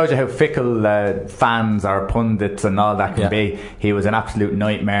 It just shows you how fickle fans or pundits and all that can be. He was an absolute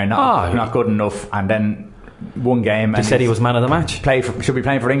nightmare. Not good enough, and then one game. They said he was man of the match. Should be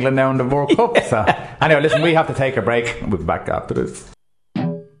playing for England now in the World Cup. So anyway, listen, we have to take a break. We'll be back after this.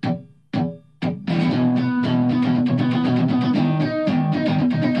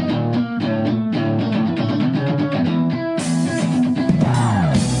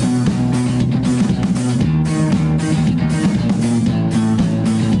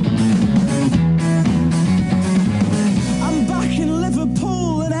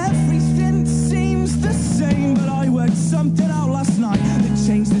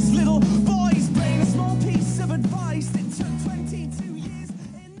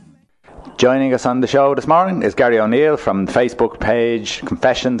 Joining us on the show this morning is Gary O'Neill from the Facebook page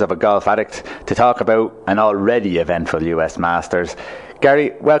Confessions of a Golf Addict to talk about an already eventful US Masters.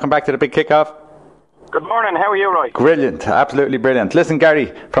 Gary, welcome back to the Big Kickoff. Good morning, how are you, Roy? Brilliant, absolutely brilliant. Listen,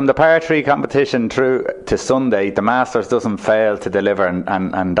 Gary, from the par 3 competition through to Sunday, the Masters doesn't fail to deliver,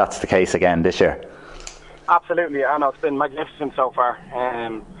 and that's the case again this year. Absolutely, I know, it's been magnificent so far.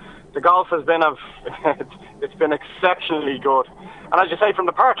 The golf has been it's been exceptionally good. And as you say, from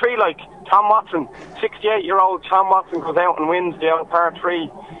the par 3, like Tom Watson, 68-year-old Tom Watson goes out and wins the old par 3,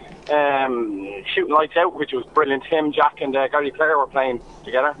 shooting lights out, which was brilliant. Him, Jack and Gary Player were playing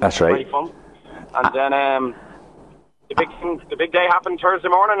together. That's right. Very fun. And then the big day happened Thursday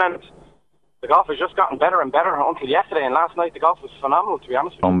morning, and the golf has just gotten better and better until yesterday. And last night the golf was phenomenal, to be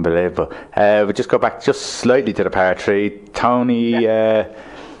honest with you. Unbelievable. We just go back just slightly to the par 3. Tony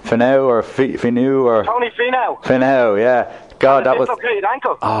Finau or Finau or Tony Finau. Finau, yeah. God, that was dislocated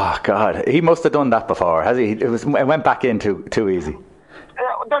ankle. Oh God, he must have done that before, has he? It went back in too easy.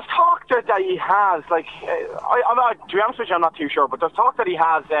 There's talk that he has, like, I'm not, to be honest with you, I'm not too sure, but there's talk that he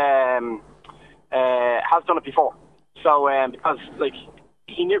has done it before. So because like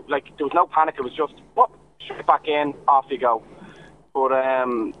he knew, like there was no panic, it was just straight back in, off you go. But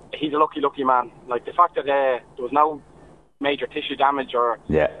he's a lucky man. Like the fact that there was no major tissue damage or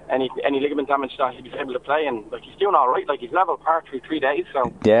any ligament damage that he was able to play, and like he's doing all right. Like he's level par through 3 days.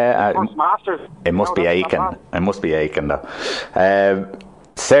 So first Masters. It must be aching. It must be aching though.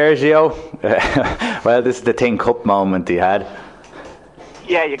 Sergio, well, this is the Tin Cup moment he had.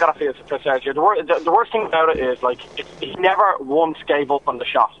 Yeah, you gotta feel for Sergio. The worst thing about it is, like, he never once gave up on the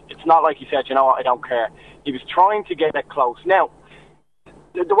shot. It's not like he said, you know what, I don't care. He was trying to get it close. Now,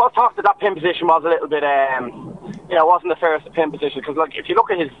 there was talk that pin position was a little bit, wasn't the fairest pin position, because like if you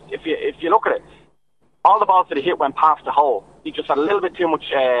look at it, all the balls that he hit went past the hole. He just had a little bit too much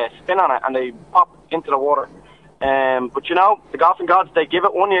spin on it, and they popped into the water. But you know, the golfing gods, they give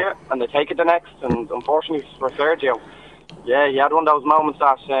it 1 year and they take it the next, and unfortunately for Sergio, yeah, he had one of those moments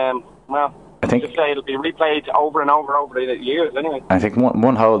that, I think just say it'll be replayed over and over the years anyway. I think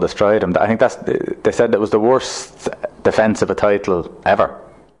one hole destroyed him. I think they said that was the worst defence of a title ever.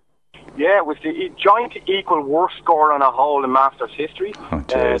 Yeah, it was the joint equal worst score on a hole in Masters history. Oh,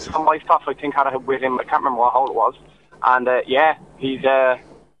 Tom Weisstoff, I think, had it with him. I can't remember what hole it was. And he's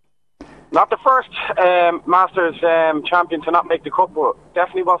not the first Masters champion to not make the cut, but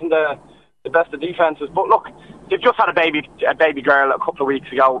definitely wasn't the best of defences. But look, they've just had a baby girl a couple of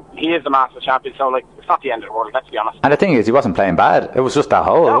weeks ago. He is the Masters champion, so like it's not the end of the world. Let's be honest. And the thing is, he wasn't playing bad. It was just that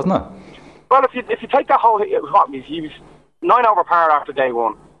hole, wasn't it? Well, if you take that hole, he was 9 over par after day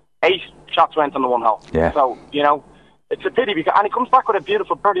 1. 8 shots went on the one hole. Yeah. So you know, it's a pity and he comes back with a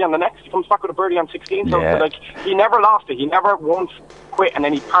beautiful birdie on the next. He comes back with a birdie on 16. So like he never lost it. He never once quit, and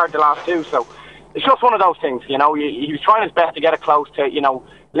then he parred the last 2. So it's just one of those things. You know, he was trying his best to get it close to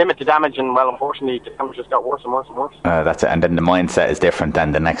limit the damage, and well, unfortunately, the damage just got worse and worse and worse. That's it. And then the mindset is different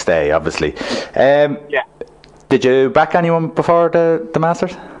than the next day, obviously. Yeah. Did you back anyone before the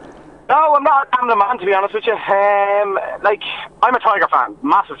Masters? No, I'm not a gambling man, to be honest with you. Like, I'm a Tiger fan,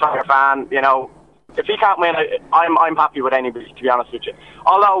 massive Tiger fan. You know, if he can't win, I'm happy with anybody, to be honest with you.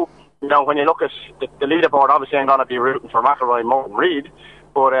 Although, you know, when you look at the leaderboard, obviously I'm going to be rooting for McIlroy more than Reed.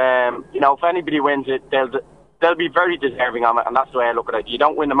 But if anybody wins it, they'll be very deserving of it, and that's the way I look at it. You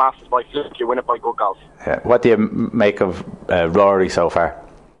don't win the Masters by fluke, you win it by good golf. What do you make of Rory so far?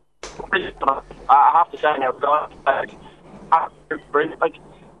 I have to say now, like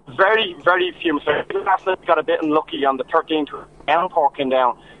very, very few mistakes. Last night got a bit unlucky on the 13th. Downpour came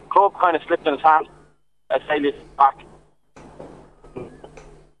down. Club kind of slipped in his hand. I say this back.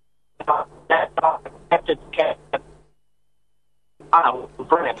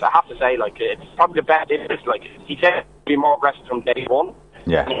 Brilliant. I have to say, like, it's probably the best. It's like he said, be more aggressive from day 1.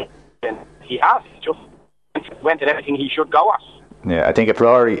 Yeah. And he has just went at everything he should go at. Yeah, I think if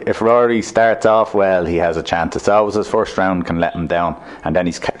Rory starts off well, he has a chance. It's always his first round can let him down, and then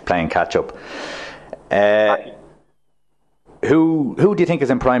he's playing catch up. Who do you think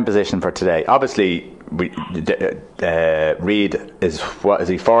is in prime position for today? Obviously, Reed is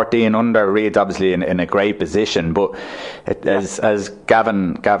 14 under. Reed's obviously in a great position, but as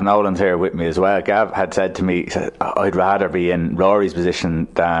Gavin Oland's here with me as well. Gav had said to me, I'd rather be in Rory's position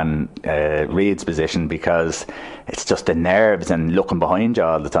than Reed's position, because it's just the nerves and looking behind you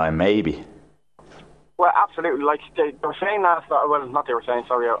all the time, maybe. Well, absolutely. Like they were saying last, well, not they were saying.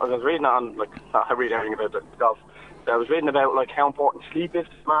 Sorry, I was reading on I read everything about the golf. I was reading about like how important sleep is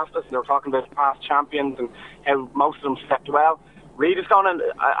to Masters, and they were talking about past champions and how most of them slept well. Reed is going, and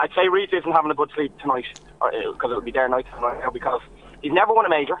I'd say Reed isn't having a good sleep tonight, because it'll be their night tonight now, because he's never won a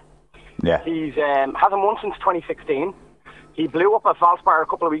major. Yeah. He's hasn't won since 2016. He blew up at Valspar a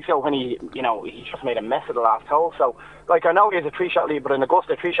couple of weeks ago when he just made a mess of the last hole. So, like, I know he has a 3-shot lead, but in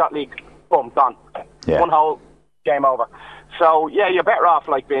Augusta, 3-shot league, boom, done. Yeah. 1 hole, game over. So, yeah, you're better off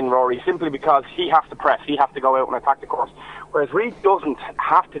like being Rory, simply because he has to press. He has to go out and attack the course. Whereas Reed doesn't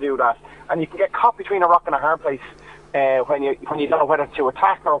have to do that. And you can get caught between a rock and a hard place when you don't know whether to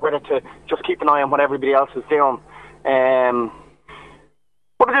attack or whether to just keep an eye on what everybody else is doing.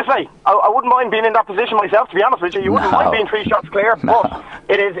 What did you say? I wouldn't mind being in that position myself, to be honest with you. You wouldn't mind being 3 shots clear, but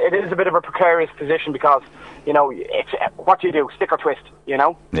it is a bit of a precarious position because, it's what do you do? Stick or twist,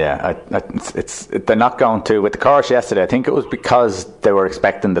 Yeah, they're not going to. With the course yesterday, I think it was because they were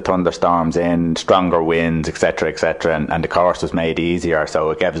expecting the thunderstorms in, stronger winds, etc., and the course was made easier,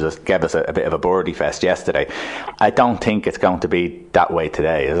 so it gave us a bit of a birdie fest yesterday. I don't think it's going to be that way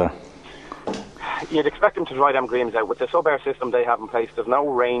today, is it? You'd expect them to dry them greens out. With the sub-air system they have in place, there's no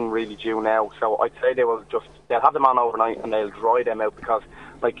rain really due now, so I'd say they'll have them on overnight and they'll dry them out because,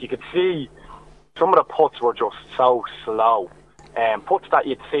 you could see some of the putts were just so slow. Putts that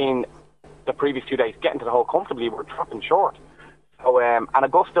you'd seen the previous 2 days getting to the hole comfortably were dropping short. So, and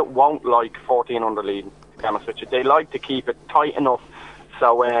Augusta won't like 14 under leading, to be honest with you. They like to keep it tight enough.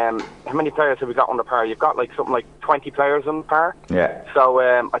 So, how many players have we got under par? You've got something like 20 players on par. Yeah. So,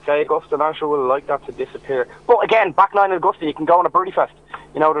 I'd say Augusta National will like that to disappear. But again, back nine at Augusta, you can go on a birdie fest.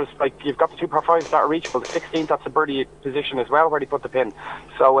 There's you've got the 2 par 5s that are reachable. The 16th, that's a birdie position as well, where they put the pin.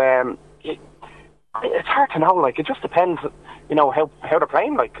 So, it's hard to know. It just depends, how they're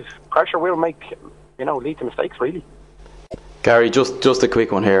playing. Because pressure will make, lead to mistakes, really. Gary, just a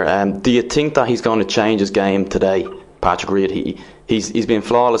quick one here. Do you think that he's going to change his game today, Patrick Reed? He's been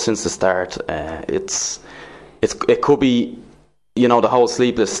flawless since the start. It could be, the whole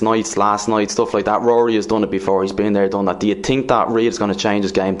sleepless nights last night, stuff like that. Rory has done it before. He's been there, done that. Do you think that Reed is going to change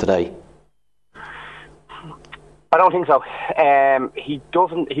his game today? I don't think so. He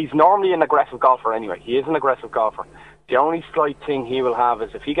doesn't. He's normally an aggressive golfer anyway. He is an aggressive golfer. The only slight thing he will have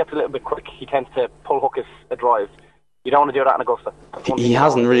is if he gets a little bit quick, he tends to pull hook a drive. You don't want to do that in Augusta. He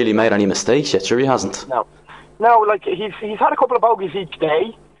hasn't really made any mistakes yet, sure he hasn't. No, he's had a couple of bogeys each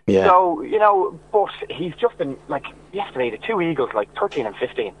day. Yeah. So, but he's just been, yesterday, the 2 eagles, 13 and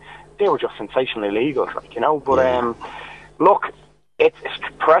 15, they were just sensational eagles, But, look,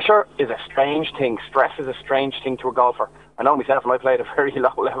 pressure is a strange thing. Stress is a strange thing to a golfer. I know myself, and I play at a very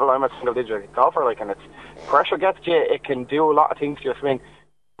low level. I'm a single-digit golfer, and pressure gets you. It can do a lot of things to your swing.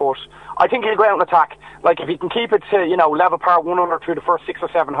 But I think he'll go out and attack. If he can keep it to, level par 1 under through the first 6 or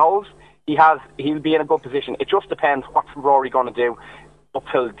 7 holes, he'll be in a good position. It just depends what's Rory going to do up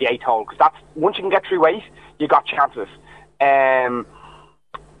till the 8th hole. Because once you can get through 8, you got chances. It's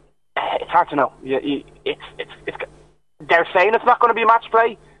hard to know. They're saying it's not going to be match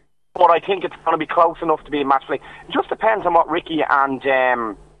play, but I think it's going to be close enough to be a match play. It just depends on what Ricky and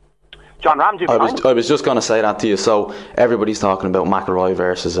John Ram do. I was just going to say that to you. So everybody's talking about McIlroy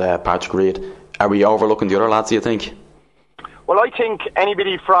versus Patrick Reed. Are we overlooking the other lads, do you think? Well, I think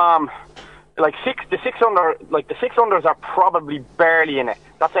anybody from the 6 unders are probably barely in it.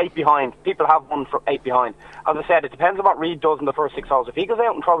 That's 8 behind. People have one for 8 behind. As I said, it depends on what Reed does in the first 6 holes. If he goes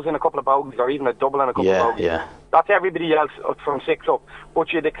out and throws in a couple of bogeys or even a double and a couple of bogeys, that's everybody else from 6 up.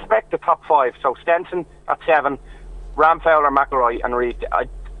 But you'd expect the top 5. So Stenson at 7, Ram, Fowler, McIlroy and Reed.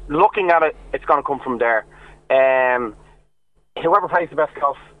 Looking at it, it's going to come from there. Whoever plays the best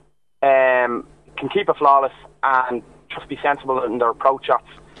golf can keep it flawless and just be sensible in their approach shots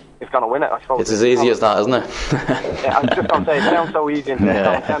is going to win it, I suppose. It's as easy as that, isn't it? Yeah, I was just going to say, it sounds so easy and it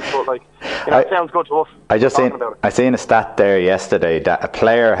sounds sensible. It sounds good to us. I seen a stat there yesterday that a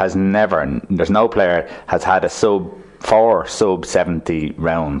player has there's no player has had a sub 70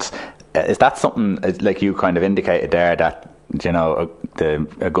 rounds. Is that something like you kind of indicated there that the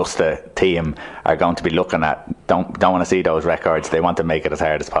Augusta team are going to be looking at? Don't want to see those records. They want to make it as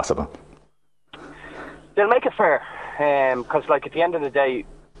hard as possible. They'll make it fair, because at the end of the day,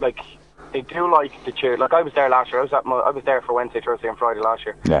 they do like the cheer. I was there last year. I was there for Wednesday, Thursday, and Friday last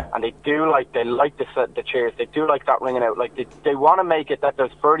year. Yeah. And they like the cheers. They do like that ringing out. They want to make it that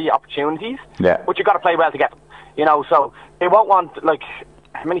there's birdie opportunities. Yeah. But you got to play well to get them. So they won't want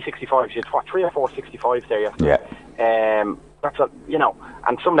how many 65s? You had 3 or 4 65s there yesterday. Yeah. That's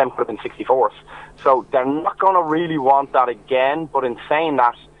and some of them could have been 64s. So they're not going to really want that again. But in saying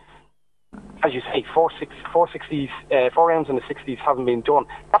that, as you say, 4 rounds in the 60s hasn't been done.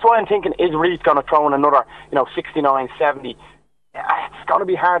 That's why I'm thinking, is Reed going to throw in another, 69, 70? It's going to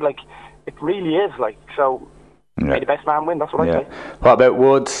be hard. It really is. So may the best man win. That's what I say. What about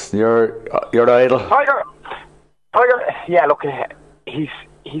Woods? Your idol? Tiger. Yeah, look, he's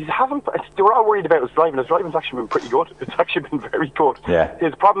hasn't. They were all worried about his driving. His driving's actually been pretty good. It's actually been very good. Yeah.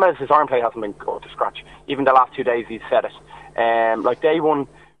 His problem is his iron play hasn't been good to scratch. Even the last 2 days, he's said it. Day 1.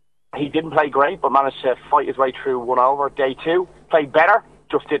 He didn't play great, but managed to fight his way through 1 over. Day 2, played better,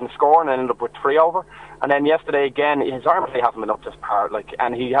 just didn't score and ended up with 3 over. And then yesterday again, his iron play hasn't been up to par.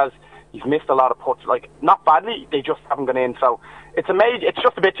 And he's missed a lot of putts. Not badly, they just haven't gone in. So it's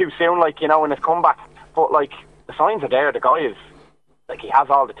just a bit too soon. In his comeback. But the signs are there. The guy is like, he has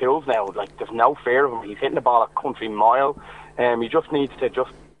all the tools now. Like, there's no fear of him. He's hitting the ball a country mile. He just needs to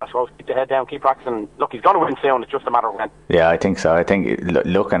I suppose, keep the head down, keep practicing. Look, he's going to win soon. It's just a matter of when. Yeah, I think so. I think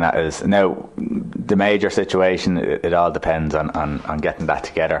looking at it now, the major situation, it all depends on getting that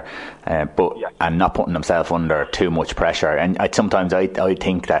together, and not putting himself under too much pressure. And sometimes I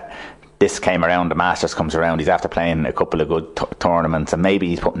think that this came around, the Masters comes around, he's after playing a couple of good tournaments, and maybe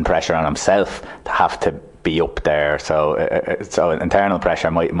he's putting pressure on himself to have to be up there. So internal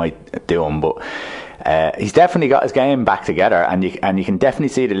pressure might do him, but. He's definitely got his game back together, and you can definitely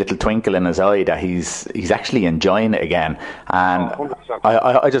see the little twinkle in his eye that he's actually enjoying it again. And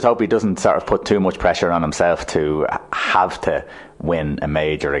I just hope he doesn't sort of put too much pressure on himself to have to win a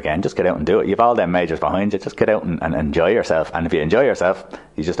major again. Just get out and do it. You've all them majors behind you. Just get out and enjoy yourself. And if you enjoy yourself,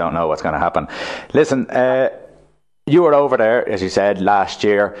 you just don't know what's going to happen. Listen, you were over there, as you said, last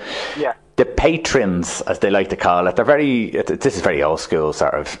year. Yeah. The patrons, as they like to call it, this is very old school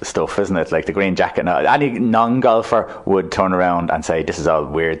sort of stuff, isn't it? Like the green jacket. Any non-golfer would turn around and say, this is all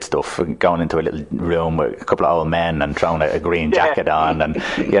weird stuff, going into a little room with a couple of old men and throwing a green jacket on, and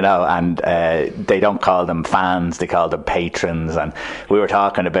they don't call them fans, they call them patrons. And we were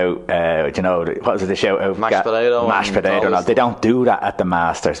talking about what was it, the shout out, mashed potato. They don't do that at the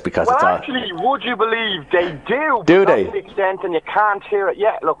Masters because well, it's all... actually, would you believe they do? Do they? To the extent, and you can't hear it.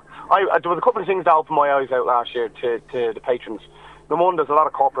 Yeah, look, there was a couple of things that opened my eyes out last year to the patrons. Number one, there's a lot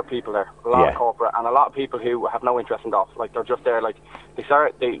of corporate people there, a lot of corporate, and a lot of people who have no interest in golf. Like, they're just there, like,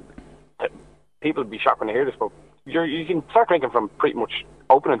 people would be shocked when they hear this, but you can start drinking from pretty much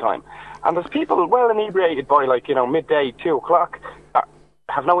opening time. And there's people well inebriated by, like, midday, 2 o'clock, that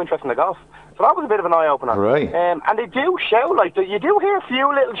have no interest in the golf. So that was a bit of an eye-opener. Right. And they do shout, like, you do hear a few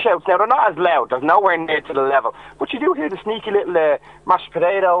little shouts. Now, they're not as loud. There's nowhere near to the level. But you do hear the sneaky little mashed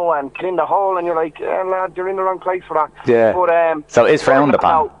potato and get in the hole, and you're like, lad, you're in the wrong place for that. Yeah. But, so it's frowned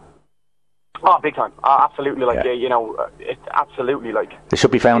upon. Oh, big time. Absolutely. Like, it's absolutely, like... They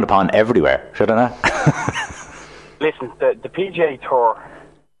should be frowned upon everywhere, shouldn't they? Listen, the PGA Tour,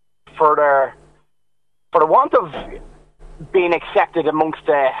 for the want of... being accepted amongst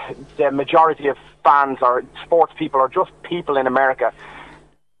the majority of fans or sports people or just people in America,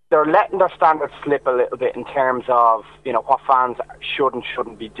 they're letting their standards slip a little bit in terms of what fans should and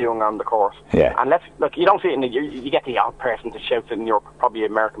shouldn't be doing on the course. Yeah. And look, you don't see it you get the odd person that shouts it in Europe, probably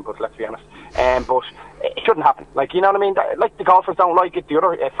American, but let's be honest. But it shouldn't happen. Like, you know what I mean? Like, the golfers don't like it, the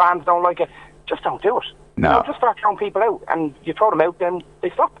other fans don't like it. Just don't do it. No. Just start throwing people out, and you throw them out, then they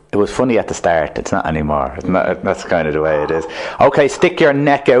stop. It was funny at the start. It's not anymore. That's kind of the way it is. Okay, stick your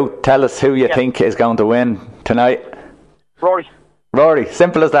neck out. Tell us who you think is going to win tonight. Rory,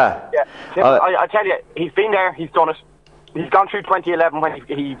 simple as that. Yeah, I tell you, he's been there, he's done it. He's gone through 2011 when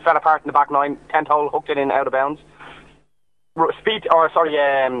he fell apart in the back nine, 10th hole, hooked it in out of bounds. Reed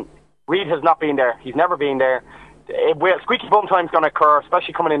has not been there. He's never been there. Squeaky bum time's going to occur,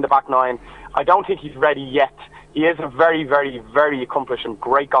 especially coming in the back nine. I don't think he's ready yet. He is a very, very, very accomplished and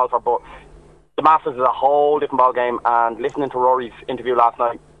great golfer, but the Masters is a whole different ball game. And listening to Rory's interview last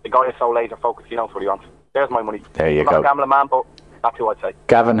night, the guy is so laser focused. He knows what he wants. There's my money. There you I'm go. not a gambling man, but that's who I'd say.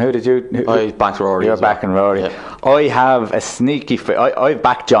 Gavin, who did you... I backed Rory. You're backing Rory. Yeah. I have a sneaky... I've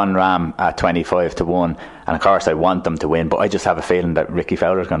backed John Ram at 25-1, and of course I want them to win, but I just have a feeling that Ricky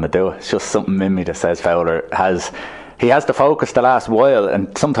Fowler's going to do it. It's just something in me that says Fowler has... He has the focus the last while,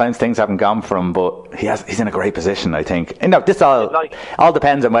 and sometimes things haven't gone for him, but he's in a great position, I think. This all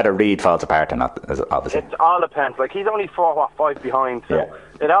depends on whether Reed falls apart or not, obviously. It all depends. Like, he's only 5 behind, so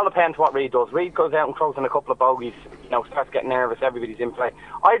it all depends what Reed does. Reed goes out and throws in a couple of bogeys, starts getting nervous, everybody's in play.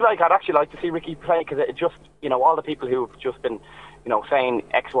 I'd actually like to see Ricky play, because it just, all the people who have just been, saying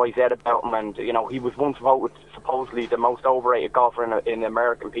X, Y, Z about him, and, he was once voted supposedly the most overrated golfer in the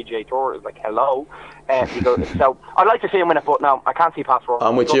American PGA Tour. It's like, hello. So I'd like to see him win it, but no, I can't see past Rory.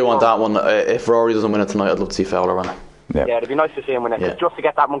 I'm with you on that one. If Rory doesn't win it tonight, I'd love to see Fowler win it. Yeah, it'd be nice to see him win it, just to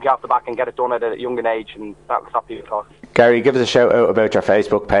get that monkey off the back and get it done at a younger age, and that'll stop people talking. Gary, give us a shout out about your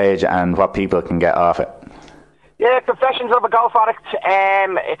Facebook page and what people can get off it. Yeah, Confessions of a Golf Addict.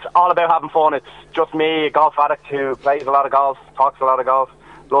 It's all about having fun. It's just me, a golf addict who plays a lot of golf, talks a lot of golf,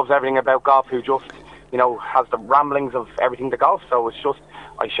 loves everything about golf, who just, has the ramblings of everything to golf. So it's just,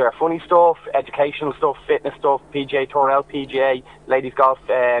 I share funny stuff, educational stuff, fitness stuff, PGA Tour, LPGA, ladies golf,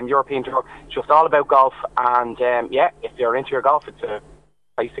 European Tour. It's just all about golf. And if you're into your golf, it's a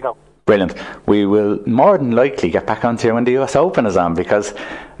place to go. Brilliant. We will more than likely get back onto you when the US Open is on, because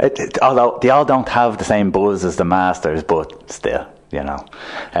although they all don't have the same buzz as the Masters, but still,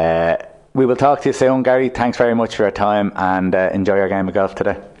 we will talk to you soon, Gary. Thanks very much for your time, and enjoy your game of golf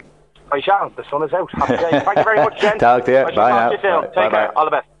today. I shall. The sun is out. Happy day. Thank you very much, Jen. Talk to you. I shall Bye talk now. to you soon. Bye. Take Bye. care. All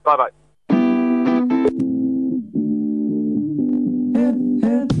the best. Bye-bye.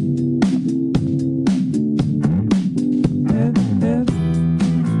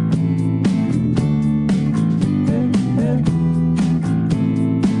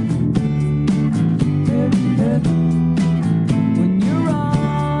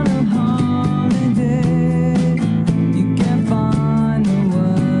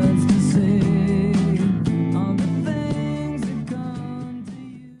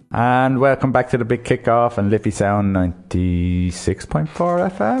 And welcome back to the big kickoff and Liffey Sound 96.4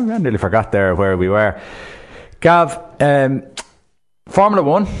 FM. I nearly forgot there where we were. Gav, Formula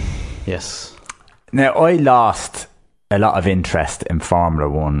 1. Yes. Now, I lost a lot of interest in Formula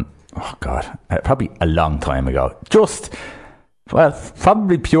 1, oh God, probably a long time ago.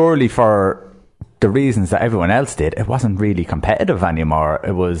 Probably purely for the reasons that everyone else did. It wasn't really competitive anymore.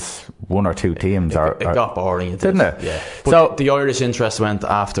 It was one or two teams. It got boring, didn't it? Yeah. But so the Irish interest went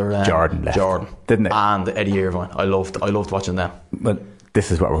after Jordan left, didn't it? And Eddie Irvine. I loved watching them. But this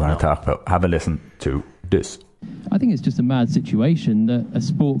is what we're going to talk about. Have a listen to this. I think it's just a mad situation that a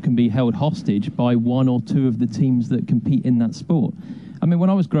sport can be held hostage by one or two of the teams that compete in that sport. I mean, when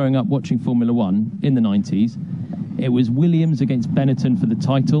I was growing up watching Formula 1 in the 90s, it was Williams against Benetton for the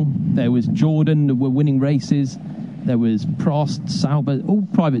title. There was Jordan that were winning races. There was Prost, Sauber, all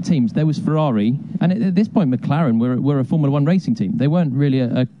private teams. There was Ferrari. And at this point, McLaren were a Formula 1 racing team. They weren't really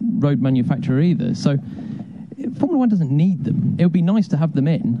a road manufacturer either. So Formula 1 doesn't need them. It would be nice to have them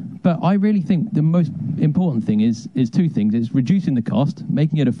in. But I really think the most important thing is two things. It's reducing the cost,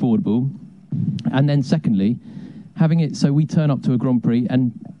 making it affordable. And then secondly, having it so we turn up to a Grand Prix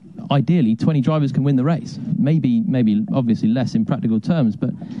and ideally 20 drivers can win the race. Maybe obviously less in practical terms, but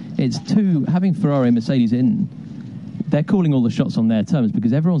it's having Ferrari and Mercedes in, they're calling all the shots on their terms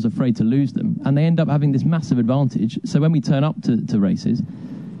because everyone's afraid to lose them, and they end up having this massive advantage. So when we turn up to races,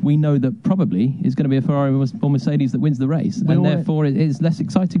 we know that probably it's going to be a Ferrari or Mercedes that wins the race, and therefore it is less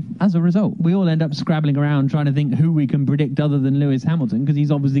exciting as a result. We all end up scrabbling around trying to think who we can predict other than Lewis Hamilton, because he's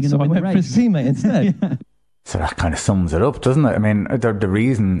obviously going to win the race. So I went for his teammate instead. Yeah. So that kind of sums it up, doesn't it? I mean, the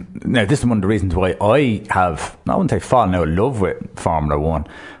reason... Now, this is one of the reasons why I wouldn't say fallen out of love with Formula 1.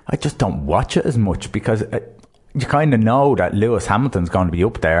 I just don't watch it as much because you kind of know that Lewis Hamilton's going to be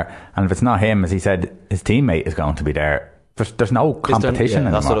up there, and if it's not him, as he said, his teammate is going to be there. There's no competition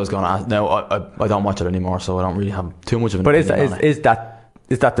anymore. That's what I was going to ask. No, I don't watch it anymore, so I don't really have too much of an opinion on it. Is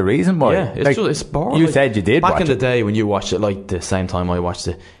that the reason why? Yeah, it's boring. You said you did back watch in the day when you watched it, like the same time I watched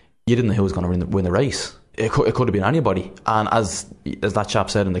it, you didn't know who was going to win the race. It could have been anybody, and as that chap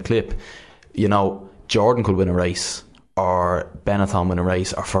said in the clip, you know, Jordan could win a race, or Benetton win a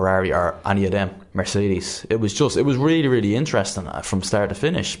race, or Ferrari, or any of them, Mercedes. It was really, really interesting from start to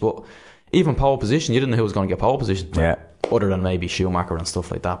finish. But even pole position, you didn't know who was going to get pole position. Yeah. Other than maybe Schumacher and stuff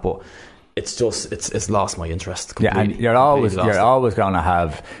like that. But it's lost my interest completely. Yeah, and you're always going to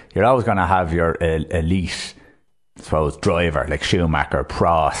have your elite, I suppose, driver like Schumacher,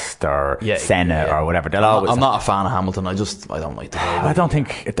 Prost, or Senna, or whatever. I'm not a fan of Hamilton. I don't like the way.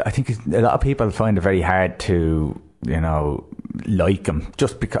 I think a lot of people find it very hard to, like him,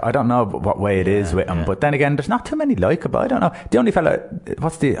 just because I don't know what way it is with him. But then again, there's not too many likeable. I don't know. The only fella,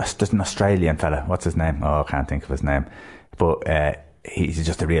 there's an Australian fella. What's his name? Oh, I can't think of his name. But he's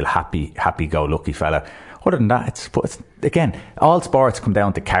just a real happy-go-lucky fella. Other than that, it's again, all sports come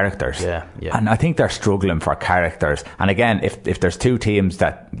down to characters. Yeah. And I think they're struggling for characters. And again, if there's two teams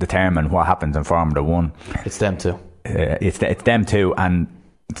that determine what happens in Formula 1, it's them too. It's them too, and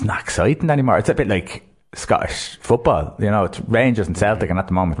it's not exciting anymore. It's a bit like Scottish football. It's Rangers and Celtic, and at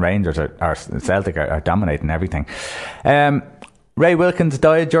the moment Rangers are Celtic are dominating everything. Ray Wilkins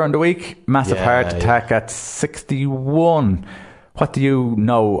died during the week. Massive heart attack at 61. What do you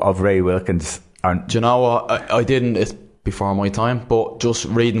know of Ray Wilkins? Do you know what? I didn't. It's before my time, but just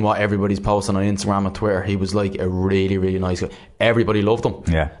reading what everybody's posting on Instagram and Twitter, he was like a really, really nice guy. Everybody loved him.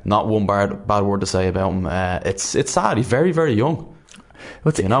 Yeah. Not one bad word to say about him. It's sad. He's very, very young.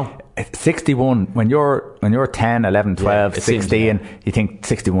 61, when you're 10, 11, 12, 16, you think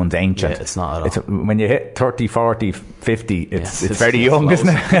 61's ancient. Yeah, it's not at all. When you hit 30, 40, 50, it's very young, close. isn't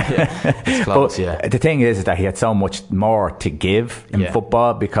it? Yeah, it's close, but the thing is that he had so much more to give in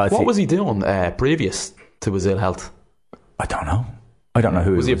football because... What was he doing previous to his ill health? I don't know. I don't know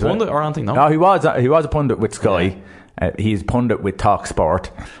who was he a pundit or anything? No, he was a pundit with Sky. He's pundit with Talk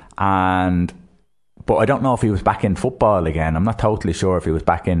Sport, but I don't know if he was back in football again. I'm not totally sure if he was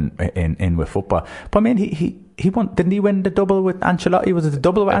back in with football. But I mean, he won. Didn't he win the double with Ancelotti? Was it the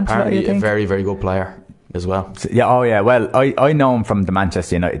double with Ancelotti? I think? A very, very good player. as well. Yeah. Well, I know him from the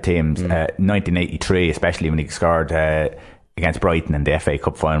Manchester United teams, 1983, especially when he scored against Brighton in the FA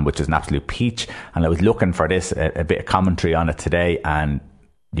Cup final, which was an absolute peach. And I was looking for this, a bit of commentary on it today, and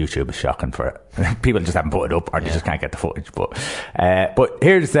YouTube is shocking for it. People just haven't put it up, or they just can't get the footage. But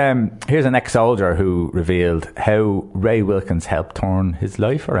here's an ex-soldier who revealed how Ray Wilkins helped turn his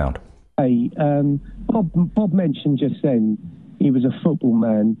life around. Hey, Bob mentioned just then he was a football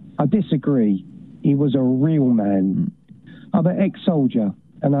man. I disagree. He was a real man. I'm an ex-soldier,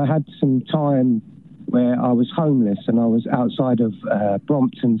 and I had some time where I was homeless, and I was outside of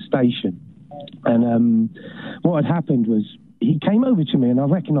Brompton Station. And what had happened was he came over to me, and I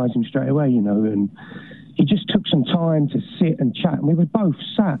recognised him straight away, and he just took some time to sit and chat. And we were both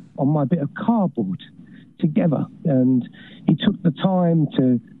sat on my bit of cardboard together, and he took the time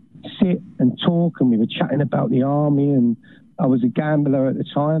to sit and talk, and we were chatting about the army. And I was a gambler at the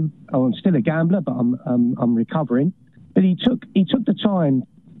time. Oh, I'm still a gambler, but I'm recovering. But he took the time,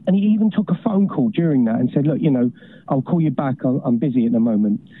 and he even took a phone call during that and said, look, I'll call you back. I'm busy at the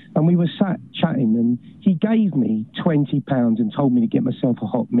moment. And we were sat chatting, and he gave me £20 and told me to get myself a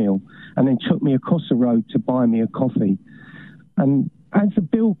hot meal, and then took me across the road to buy me a coffee. And as the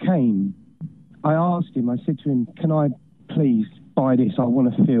bill came, I asked him, I said to him, can I please buy this? I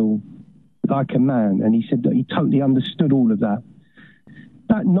want to feel like a man. And he said that he totally understood all of that.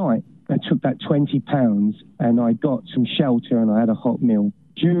 That night, I took that £20 and I got some shelter and I had a hot meal.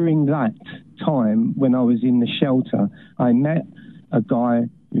 During that time, when I was in the shelter, I met a guy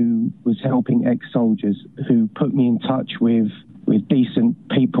who was helping ex-soldiers, who put me in touch with decent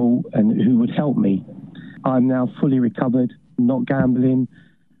people and who would help me. I'm now fully recovered, not gambling.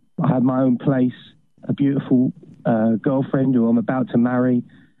 I have my own place, a beautiful girlfriend who I'm about to marry.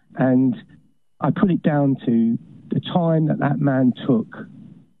 And I put it down to the time that man took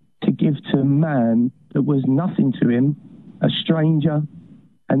to give to a man that was nothing to him, a stranger.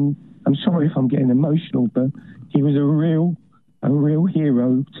 And I'm sorry if I'm getting emotional, but he was a real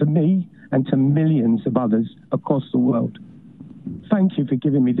hero to me and to millions of others across the world. Thank you for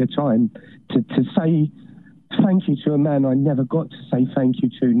giving me the time to say thank you to a man I never got to say thank you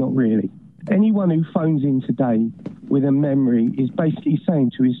to, not really. Anyone who phones in today with a memory is basically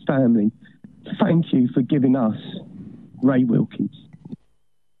saying to his family, thank you for giving us Ray Wilkins.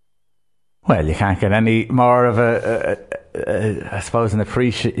 Well, you can't get any more of I suppose, an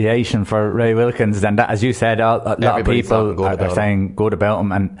appreciation for Ray Wilkins than that. As you said, a lot of people are saying good about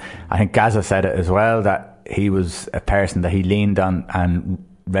him, and I think Gaza said it as well, that he was a person that he leaned on, and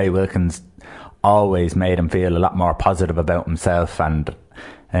Ray Wilkins always made him feel a lot more positive about himself. And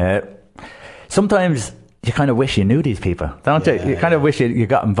sometimes you kind of wish you knew these people, don't you? You kind of wish you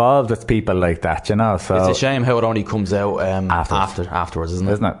got involved with people like that, So it's a shame how it only comes out afterwards,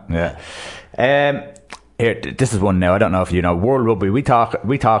 isn't it? Yeah. Here, this is one now. I don't know if you know World Rugby. We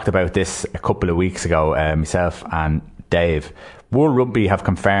talked about this a couple of weeks ago. Myself and Dave. World Rugby have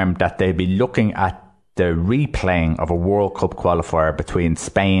confirmed that they'll be looking at the replaying of a World Cup qualifier between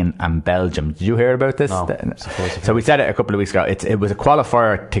Spain and Belgium. Did you hear about this? No. So we said it a couple of weeks ago. It was a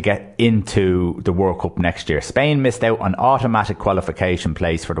qualifier to get into the World Cup next year. Spain missed out on automatic qualification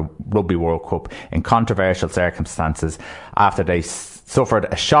place for the Rugby World Cup in controversial circumstances after they suffered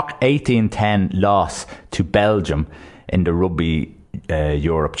a shock 18-10 loss to Belgium in the Rugby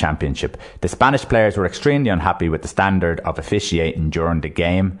Europe Championship. The Spanish players were extremely unhappy with the standard of officiating during the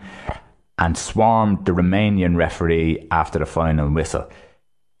game and swarmed the Romanian referee after the final whistle.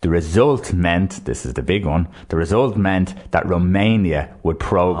 The result meant, this is the big one, that Romania would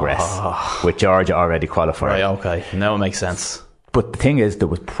progress with Georgia already qualified. Right, okay. Now it makes sense. But the thing is, there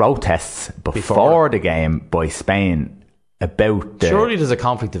was protests before the game by Spain about surely there's a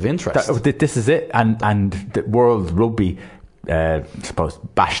conflict of interest. This is it, and the World Rugby suppose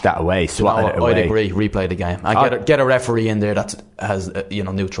bashed that away, swatted it away. I'd agree, replay the game and get a referee in there that has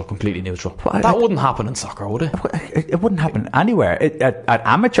neutral, completely neutral. That wouldn't happen in soccer, would it? It wouldn't happen anywhere. At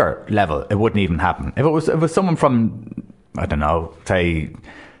amateur level, it wouldn't even happen. If it was someone from, I don't know, say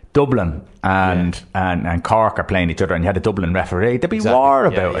Dublin and Cork are playing each other, and you had a Dublin referee, there'd be war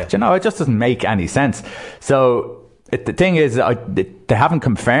about it. It just doesn't make any sense. So the thing is, they haven't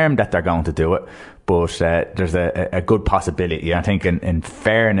confirmed that they're going to do it, but there's a good possibility. I think in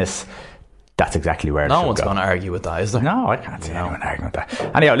fairness, that's exactly where it should go. No one's going to argue with that, is there? No, I can't see anyone arguing with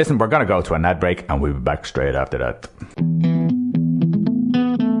that. Anyhow, listen, we're going to go to an ad break, and we'll be back straight after that.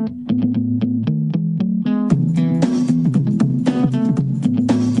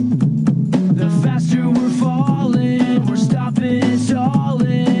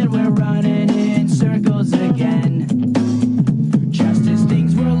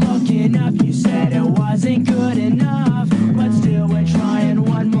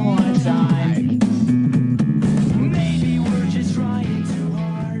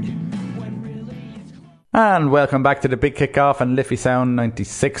 And welcome back to the Big Kickoff on Liffey Sound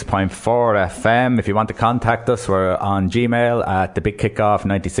 96.4 FM. If you want to contact us, we're on Gmail at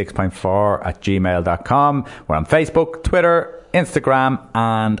thebigkickoff96.4@gmail.com. We're on Facebook, Twitter, Instagram,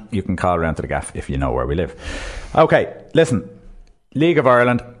 and you can call around to the gaff if you know where we live. Okay, listen, League of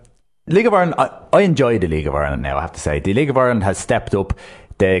Ireland. I enjoy the League of Ireland now, I have to say. The League of Ireland has stepped up.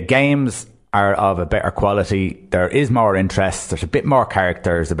 The games are of a better quality. There is more interest. There's a bit more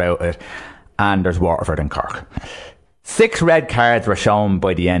characters about it. And there's Waterford and Cork. 6 red cards were shown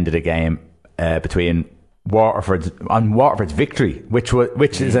by the end of the game between Waterford's victory, which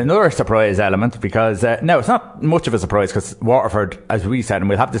is another surprise element because no, it's not much of a surprise because Waterford, as we said, and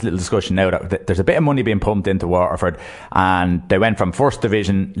we'll have this little discussion now, that there's a bit of money being pumped into Waterford, and they went from first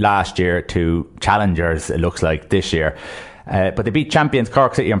division last year to challengers, it looks like, this year. But they beat champions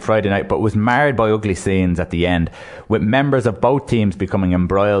Cork City on Friday night, but was marred by ugly scenes at the end, with members of both teams becoming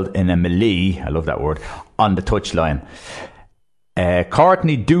embroiled in a melee, I love that word, on the touchline.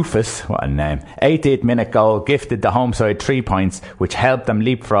 Courtney Doofus, what a name, 88th minute goal gifted the home side 3 points, which helped them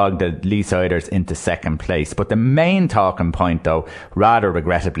leapfrog the Leesiders into second place. But the main talking point, though, rather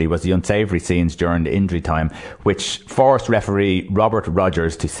regrettably, was the unsavoury scenes during the injury time, which forced referee Robert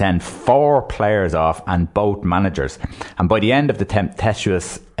Rogers to send 4 players off and both managers. And by the end of the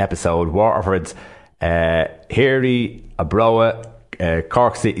tempestuous episode, Waterford's Heary, Abroa,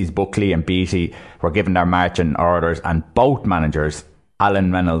 Cork City's Buckley and Beattie were given their marching orders, and both managers,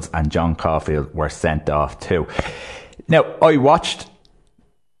 Alan Reynolds and John Caulfield, were sent off too. Now, I watched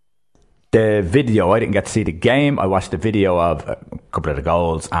the video. I didn't get to see the game. I watched the video of a couple of the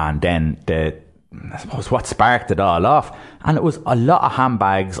goals, and then I suppose what sparked it all off, and it was a lot of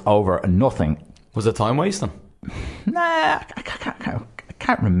handbags over nothing. Was it time wasting? Nah, I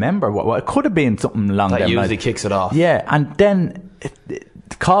can't remember what it could have been. Something along that usually lines. Kicks it off. Yeah, and then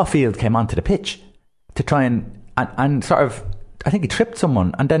Caulfield came onto the pitch to try and sort of, I think he tripped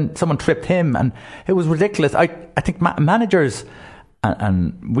someone, and then someone tripped him, and it was ridiculous. I think managers,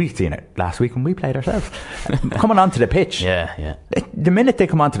 and we've seen it last week when we played ourselves, coming onto the pitch. Yeah. The minute they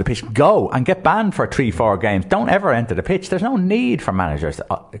come onto the pitch, go and get banned for 3-4 games. Don't ever enter the pitch. There's no need for managers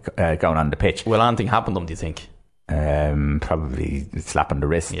going on the pitch. Will anything happen to them, do you think? Probably slap on the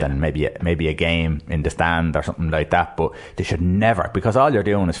wrist and maybe a game in the stand or something like that, but they should never, because all you're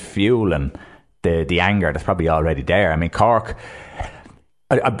doing is fueling the anger that's probably already there. I mean, Cork,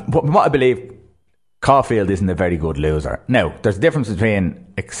 what I believe, Caulfield isn't a very good loser. Now, there's a difference between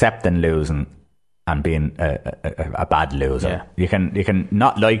accepting losing and being a bad loser. You can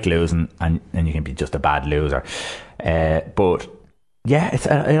not like losing, and you can be just a bad loser. But yeah,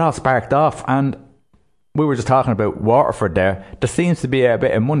 it all sparked off, and we were just talking about Waterford there. There seems to be a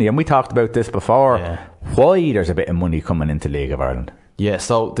bit of money, and we talked about this before. Why there's a bit of money coming into League of Ireland? Yeah,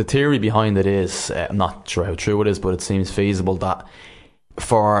 so the theory behind it is, I'm not sure how true it is, but it seems feasible that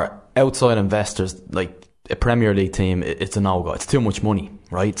for outside investors, like a Premier League team, it's a no-go. It's too much money,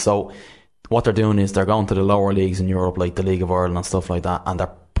 right? So what they're doing is they're going to the lower leagues in Europe, like the League of Ireland and stuff like that, and they're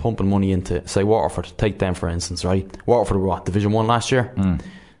pumping money into, say, Waterford. Take them, for instance, right? Waterford were what, Division 1 last year? So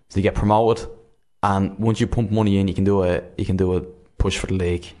they get promoted. And once you pump money in, you can do a push for the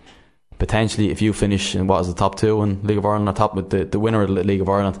league. Potentially, if you finish in the top 2 in League of Ireland, or top with the winner of the League of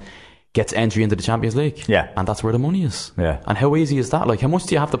Ireland gets entry into the Champions League. Yeah, and that's where the money is. Yeah, and how easy is that? Like, how much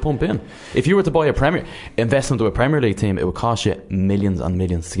do you have to pump in? If you were to buy invest into a Premier League team, it would cost you millions and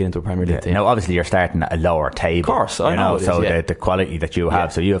millions to get into a Premier League team. Now, obviously, you're starting at a lower table. Of course, I know. So the quality that you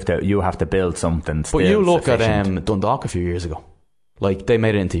have, so you have to build something. But you look sufficient. At Dundalk a few years ago. Like, they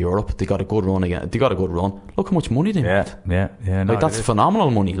made it into Europe. They got a good run again. Look how much money they made. Yeah. No, like, that's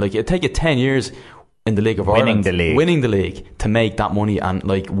phenomenal money. Like, it'd take you 10 years in the League of Ireland, winning the league to make that money, and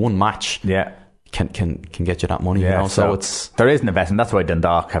like one match can get you that money. You know? So there is an investment. That's why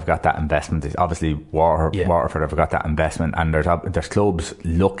Dundalk have got that investment. Obviously, Waterford have got that investment, and there's clubs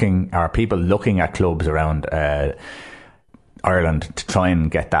looking, or people looking at clubs around Ireland to try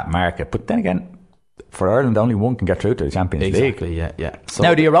and get that market. But then again, for Ireland, only one can get through to the Champions League. Exactly, yeah. So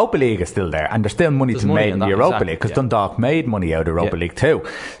now, the Europa League is still there, and there's still money to be made in the Europa League, because Dundalk made money out of Europa League too.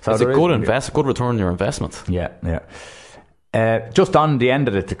 So it's a good return on your investment. Yeah. Just on the end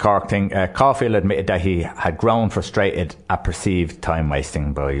of the Cork thing, Caulfield admitted that he had grown frustrated at perceived time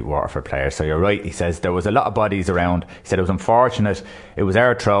wasting by Waterford players. So you're right, he says there was a lot of bodies around. He said it was unfortunate. It was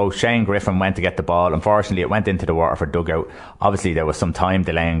our throw. Shane Griffin went to get the ball. Unfortunately, it went into the Waterford dugout. Obviously, there was some time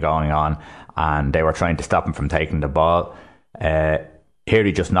delaying going on, and they were trying to stop him from taking the ball. Here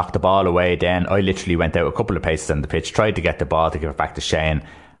he just knocked the ball away. Then I literally went out a couple of paces on the pitch, tried to get the ball to give it back to Shane,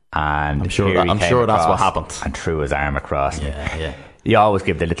 and I'm sure that's what happened, and threw his arm across. Yeah. you always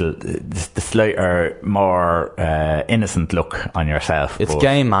give the slighter, more innocent look on yourself. It's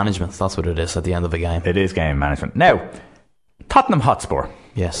game management. That's what it is at the end of a game. It is game management. Now, Tottenham Hotspur.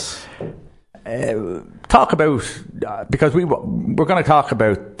 Yes. Talk about, because we're going to talk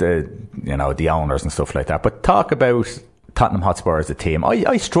about the owners and stuff like that, but talk about Tottenham Hotspur as a team.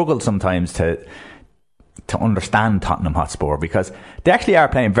 I struggle sometimes to understand Tottenham Hotspur, because they actually are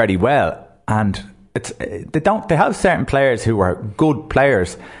playing very well, and they have certain players who are good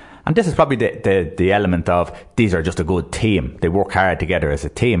players, and this is probably the element of these are just a good team. They work hard together as a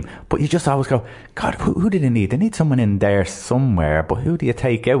team, but you just always go, God, who do they need? They need someone in there somewhere, but who do you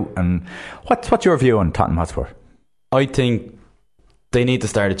take out? And what's your view on Tottenham Hotspur? I think they need to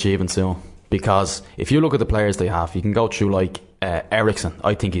start achieving soon, because if you look at the players they have, you can go through like Eriksen.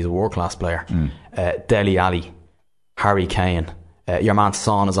 I think he's a world class player. Dele Alli, Harry Kane, your man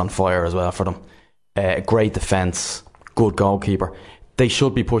Son is on fire as well for them. Great defence, good goalkeeper. They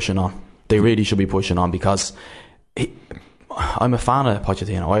should be pushing on. They really should be pushing on, because I'm a fan of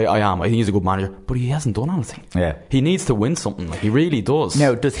Pochettino. I am. I think he's a good manager, but he hasn't done anything. Yeah, he needs to win something. Like, he really does.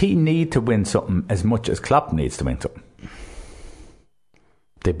 Now, does he need to win something as much as Klopp needs to win something?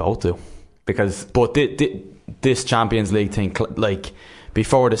 They both do. But this Champions League thing, like,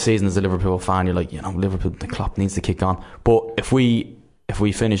 before the season as a Liverpool fan, you're like, Liverpool, the Klopp needs to kick on. But if we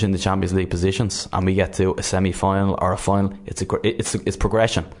finish in the Champions League positions and we get to a semi-final or a final, it's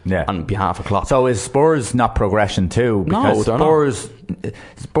progression on behalf of Klopp. So is Spurs not progression too? Because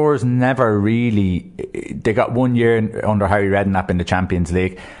Spurs never really, they got 1 year under Harry Redknapp in the Champions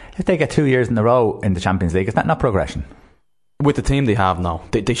League. If they get 2 years in a row in the Champions League, is that not progression? With the team they have now,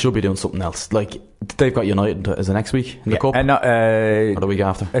 they should be doing something else. Like, they've got United, is it next week in the Cup? Or the week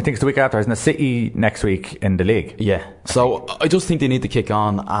after? I think it's the week after. Isn't it City next week in the league? Yeah. So I just think they need to kick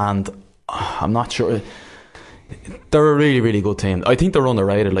on, and I'm not sure. They're a really, really good team. I think they're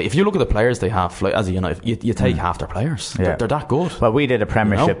underrated. Like, if you look at the players they have, like, as a United, you take half their players. Yeah. They're that good. Well, we did a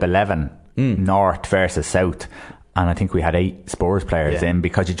Premiership 11, North versus South, and I think we had 8 Spurs players in,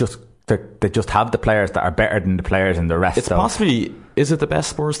 because they just have the players that are better than the players in the rest. It's possibly, is it the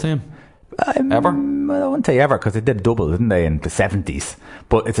best Spurs team ever? I wouldn't say ever, because they did a double, didn't they, in the 70s?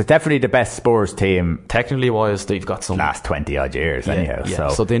 But it's definitely the best Spurs team. Technically wise, they've got some last 20 odd years anyhow. Yeah.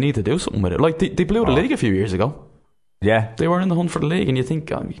 So they need to do something with it. Like, they blew the league a few years ago. Yeah, they were in the hunt for the league, and you think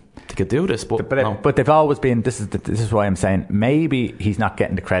they could do this, but no. But they've always been. This is why I'm saying maybe he's not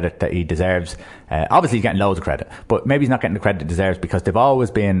getting the credit that he deserves. Obviously, he's getting loads of credit, but maybe he's not getting the credit he deserves, because they've always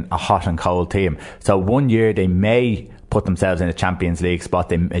been a hot and cold team. So 1 year they may put themselves in a Champions League spot.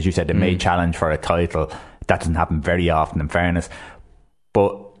 They, as you said, they may challenge for a title. That doesn't happen very often, in fairness.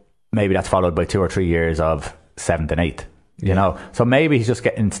 But maybe that's followed by 2 or 3 years of 7th and 8th. You know, so maybe he's just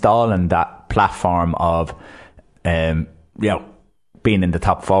installing that platform of. Being in the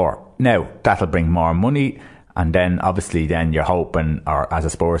top 4. Now, that'll bring more money, and then obviously then you're hoping, or as a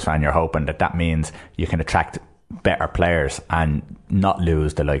Spurs fan, you're hoping that means you can attract better players and not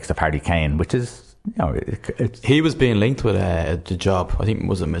lose the likes of Harry Kane, which is, he was being linked with the job. I think it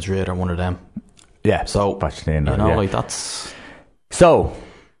was Madrid or one of them. Yeah. So, like, that's... So,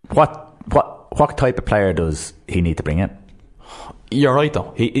 what type of player does he need to bring in? You're right,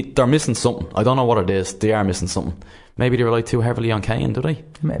 though. They're missing something. I don't know what it is. They are missing something. Maybe they rely too heavily on Kane, do they?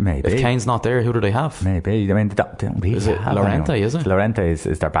 Maybe. If Kane's not there, who do they have? Maybe. I mean, they don't is it Llorente, is it? Llorente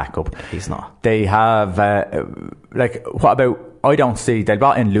is their backup. He's not. They have, what about, I don't see, they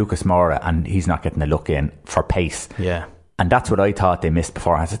brought in Lucas Moura, and he's not getting a look in for pace. Yeah. And that's what I thought they missed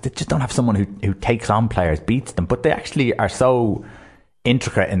before. I said, they just don't have someone who takes on players, beats them, but they actually are so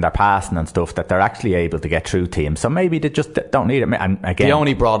intricate in their passing and stuff that they're actually able to get through teams. So maybe they just don't need it. And again, they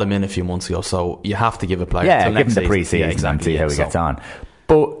only brought him in a few months ago, so you have to give a player give him the pre-season and see how he gets on.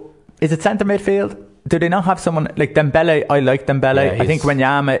 But is it centre midfield? Do they not have someone like Dembele? I like Dembele. I think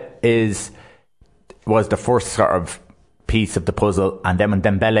Wanyama was the first sort of piece of the puzzle, and then when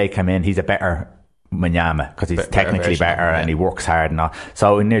Dembele came in, he's a better Wanyama, because he's technically better and he works hard and all.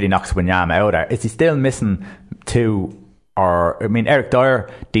 So he nearly knocks Wanyama out there. Is he still missing 2? Or, I mean, Eric Dyer,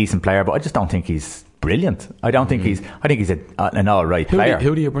 decent player, but I just don't think he's brilliant. I don't think I think he's an alright player.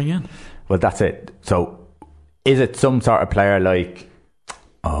 Who do you bring in? Well, that's it. So, is it some sort of player like,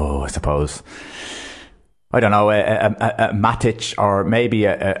 I suppose, I don't know, a Matic, or maybe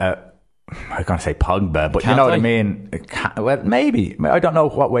I'm going to say Pogba, but you know what I mean? Well, maybe. I don't know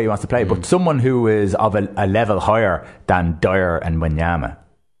what way he wants to play, but someone who is of a level higher than Dyer and Wanyama.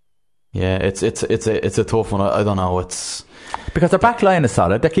 Yeah, it's a tough one. I don't know. It's because their back line is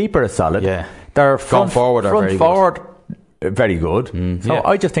solid, their keeper is solid. Yeah, their front forward good. very good. So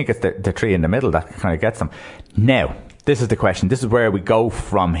I just think it's the 3 in the middle that kind of gets them. Now, this is the question. This is where we go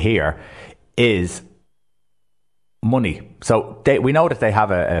from here. Is money. So we know that they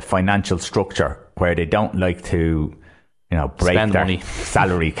have a financial structure where they don't like to, break spend their money.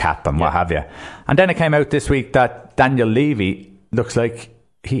 salary cap and what have you. And then it came out this week that Daniel Levy looks like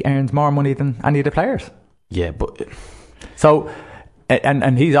he earns more money than any of the players. Yeah, but so,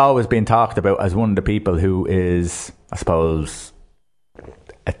 and he's always been talked about as one of the people who is, I suppose,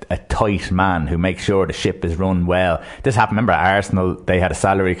 a tight man who makes sure the ship is run well. This happened, remember at Arsenal, they had a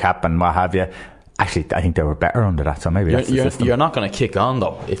salary cap and what have you. Actually, I think they were better under that, so maybe that's the system. You're not going to kick on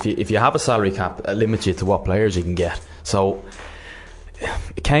though. If you have a salary cap, it limits you to what players you can get. So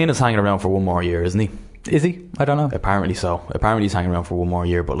Kane is hanging around for one more year, isn't he? Is he? I don't know. Apparently so. Apparently he's hanging around for one more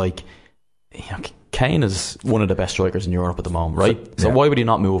year. But Kane is one of the best strikers in Europe at the moment, right? So why would he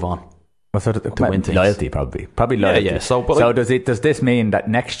not move on? Well, so to win things? Loyalty, probably loyalty. Yeah. So does this mean that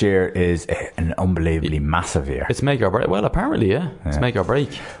next year is an unbelievably massive year? It's make or break. Well, apparently, yeah. It's make or break.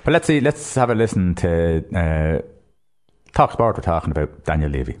 But let's see. Let's have a listen to Talk Sport. We're talking about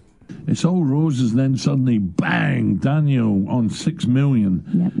Daniel Levy. It's all roses, then suddenly, bang, Daniel on 6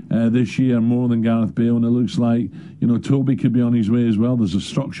 million this year, more than Gareth Bale, and it looks like, Toby could be on his way as well. There's a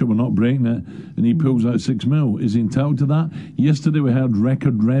structure, we're not breaking it, and he pulls out 6 mil. Is he entitled to that? Yesterday we heard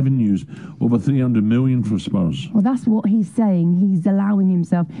record revenues, over 300 million for Spurs. Well, that's what he's saying. He's allowing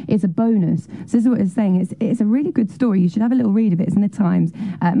himself. It's a bonus. So this is what he's saying. It's a really good story. You should have a little read of it. It's in the Times.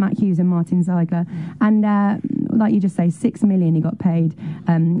 Matt Hughes and Martin Ziegler. And like you just say, 6 million he got paid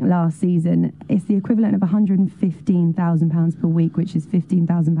last season. It's the equivalent of £115,000 per week, which is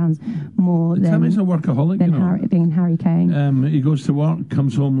 £15,000 more than he's a workaholic, being Harry Kane. He goes to work,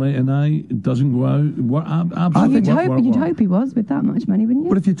 comes home late at night, doesn't go out. You'd hope he was with that much money, wouldn't you?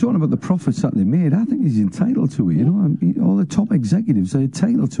 But if you're talking about the profits that they made, I think he's entitled to it. All the top executives are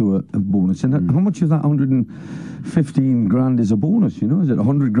entitled to a bonus. And how much of that 115 grand is a bonus? Is it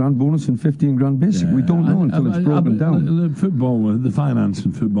 100 grand bonus and 15 grand basic? We don't know until it's broken down. The football, the finance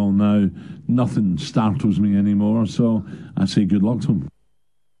in football now, nothing startles me anymore. So I say good luck to him.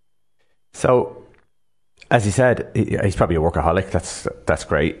 So, as he said, he's probably a workaholic. That's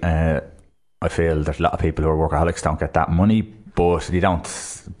great. I feel there's a lot of people who are workaholics don't get that money, but they don't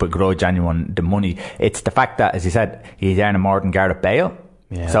begrudge genuine the money. It's the fact that, as he said, he's earning more than Gareth Bale.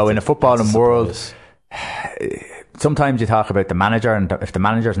 Yeah, so in a footballing world, sometimes you talk about the manager, and if the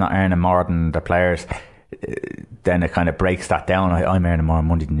manager's not earning more than the players, then it kind of breaks that down. I'm earning more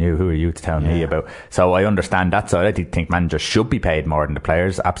money than you. Who are you to tell me about? So I understand that. So I think managers should be paid more than the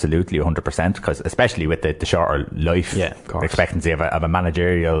players. Absolutely, 100%. Because especially with the shorter life expectancy of a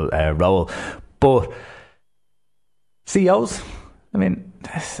managerial role. But CEOs,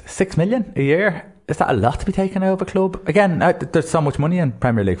 6 million a year. Is that a lot to be taken out of a club? Again, there's so much money in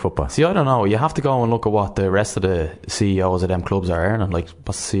Premier League football. See, I don't know. You have to go and look at what the rest of the CEOs of them clubs are earning. Like,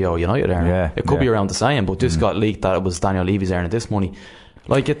 what's the CEO of United earning? Yeah, it could be around the same, but just got leaked that it was Daniel Levy's earning this money.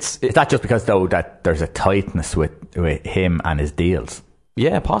 Like, is that just because, though, that there's a tightness with him and his deals?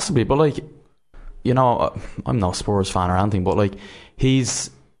 Yeah, possibly. But, I'm no Spurs fan or anything, but, he's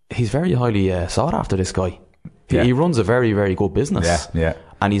very highly sought after, this guy. He runs a very, very good business. Yeah.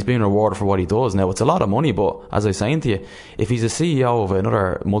 And he's being rewarded for what he does. Now, it's a lot of money, but as I was saying to you, if he's a CEO of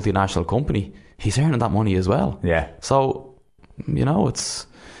another multinational company, he's earning that money as well. Yeah. So, it's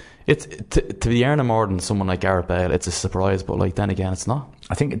to be earning more than someone like Gareth Bale, it's a surprise, but then again, it's not.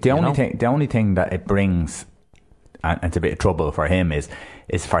 I think the only thing that it brings, and it's a bit of trouble for him, is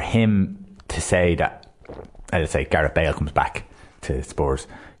for him to say that, let's say Gareth Bale comes back to Spurs,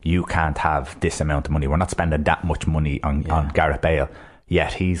 you can't have this amount of money. We're not spending that much money on Gareth Bale.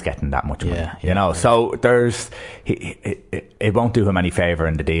 Yet he's getting that much money, So it won't do him any favour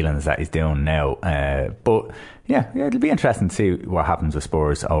in the dealings that he's doing now. But it'll be interesting to see what happens with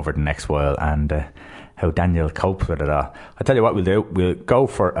Spurs over the next while and how Daniel copes with it all. I'll tell you what we'll do. We'll go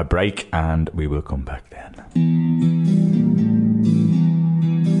for a break and we will come back then.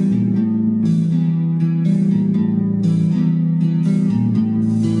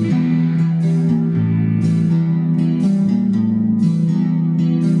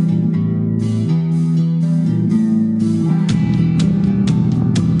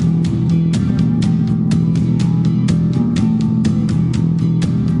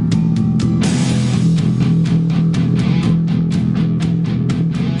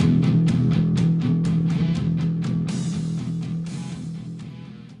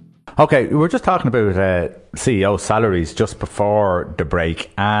 Okay, we were just talking about CEO salaries just before the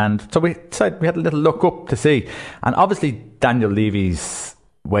break, and so we decided we had a little look up to see, and obviously Daniel Levy's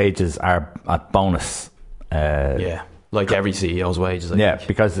wages are at bonus Like every CEO's wages. I think.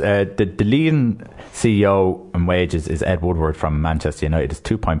 Because the leading CEO in wages is Ed Woodward from Manchester United. It's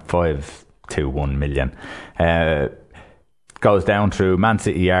 2.521 million. Goes down through Man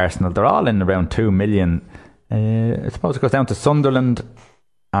City, Arsenal. They're all in around 2 million. I suppose it goes down to Sunderland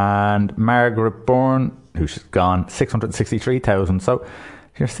and Margaret Bourne, who's gone 663,000. So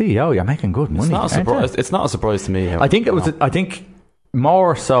if you're CEO, you're making good money. It's not a surprise to me. I think it was. I think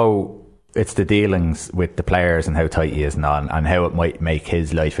more so. It's the dealings with the players and how tight he is and how it might make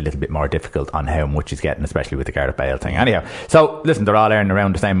his life a little bit more difficult on how much he's getting, especially with the Gareth Bale thing. Anyhow, so listen, they're all earning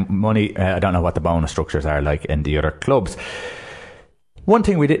around the same money. I don't know what the bonus structures are like in the other clubs. One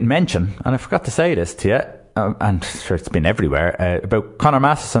thing we didn't mention, and I forgot to say this to you, and sure it's been everywhere, about Conor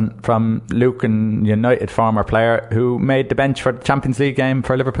Matheson from Lucan United, former player who made the bench for the Champions League game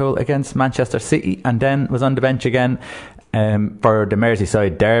for Liverpool against Manchester City and then was on the bench again for the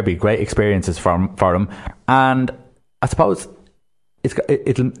Merseyside derby. Great experiences for him, and I suppose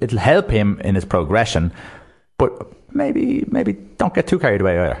it'll help him in his progression, but maybe don't get too carried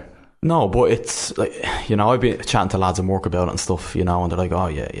away either. No, but it's like, I've been chatting to lads in work about it and stuff, and they're like, oh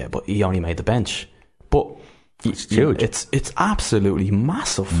yeah, but he only made the bench. But it's huge. It's absolutely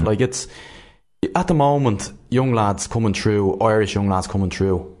massive. Like, it's at the moment, young lads coming through, Irish young lads coming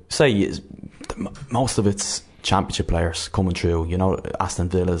through, say most of it's Championship players coming through, Aston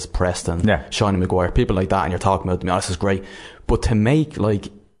Villa's, Preston, Shiny Maguire, people like that, and you're talking about them. This is great, but to make like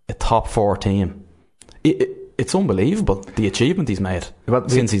a top 4 team, it's unbelievable the achievement he's made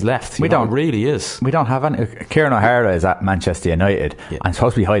since he's left. It really is. We don't have any. Kieran O'Hara is at Manchester United and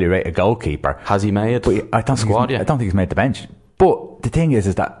supposed to be highly rated goalkeeper. Has he made? But I don't think he's made the bench. But the thing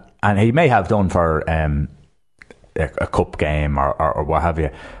is that, and he may have done for a cup game or what have you,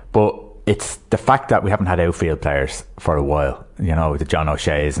 but it's the fact that we haven't had outfield players for a while. The John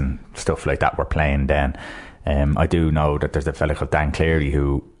O'Shea's and stuff like that were playing then. I do know that there's a fella called Dan Cleary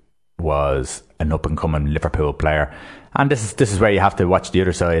who was an up and coming Liverpool player, and this is where you have to watch the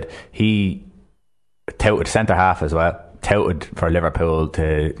other side. He touted centre half as well, touted for Liverpool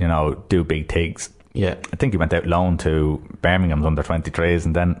to do big things. I think he went out loan to Birmingham's under 23s,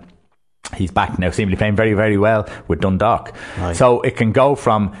 and then he's back now, seemingly playing very, very well with Dundalk. Right. So it can go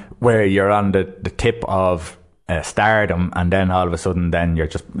from where you're on the tip of stardom, and then all of a sudden, then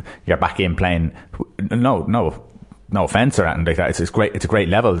you're back in playing. No offence or anything like that. It's great. It's a great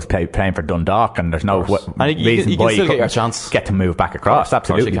level. It's playing for Dundalk, and there's no reason why you couldn't get to move back across.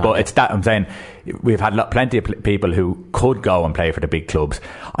 Absolutely, but it's that I'm saying we've had plenty of people who could go and play for the big clubs.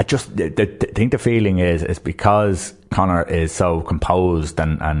 I just think the feeling is because Conor is so composed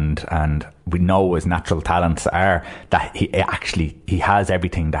and we know his natural talents are that he has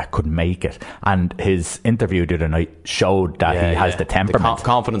everything that could make it, and his interview the other night showed that he has the temperament, the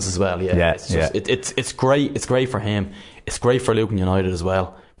confidence as well. It's great. It's great for him. It's great for Lucan United as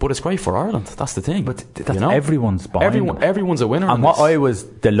well. But it's great for Ireland. That's the thing. But everyone's behind him. Everyone's a winner. And what I was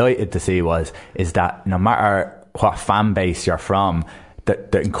delighted to see is that no matter what fan base you're from,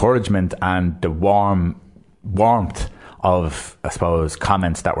 the encouragement and the warmth of, I suppose,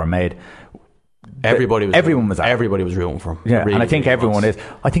 comments that were made. Everybody was rooting for him. Yeah, really, and I think everyone is.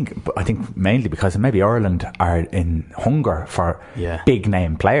 I think mainly because maybe Ireland are in hunger for big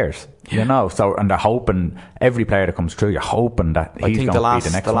name players. So and they're hoping every player that comes through, you're hoping that he's going to be the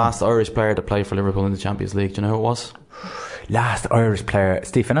next one. The last Irish player to play for Liverpool in the Champions League. Do you know who it was? Last Irish player,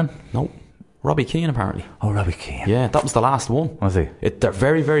 Steve Finnan? No. Robbie Keane, apparently. Oh, Robbie Keane. Yeah, that was the last one. Was he? They're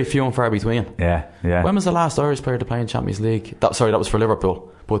very, very few and far between. Yeah. When was the last Irish player to play in Champions League? That was for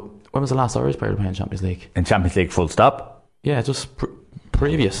Liverpool. But when was the last Irish player to play in Champions League? In Champions League, full stop? Yeah, just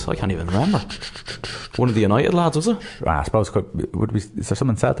previous. I can't even remember. One of the United lads, was it? I suppose. Is there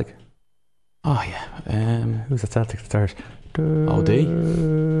someone Celtic? Oh, yeah. Who's at Celtic third? OD?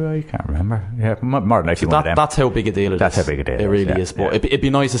 I can't remember. Yeah, more than likely one of them. That's how big a deal it is. That's how big a deal it really is. But it'd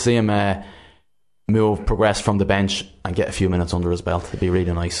be nice to see him progress from the bench and get a few minutes under his belt. It'd be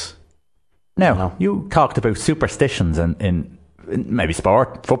really nice. Now, you talked about superstitions in maybe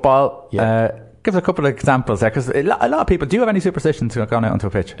sport, football. Yeah. Give us a couple of examples there, because a lot of people. Do you have any superstitions going out onto a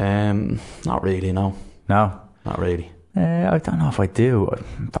pitch? Not really. No, not really. I don't know if I do.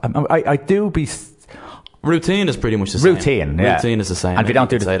 I do be. Routine is pretty much the same. Routine is the same. And if you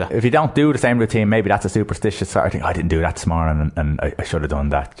don't do the same routine, maybe that's a superstitious sort of thing. I didn't do that this morning, and I should have done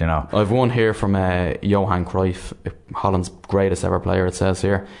that. I've one here from Johan Cruyff, Holland's greatest ever player. It says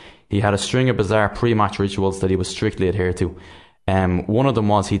here he had a string of bizarre pre-match rituals that he was strictly adhered to. One of them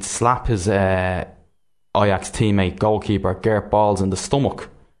was he'd slap his Ajax teammate goalkeeper Gert Balls in the stomach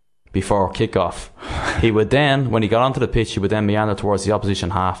before kick-off. He would then, when he got onto the pitch, he would then meander towards the opposition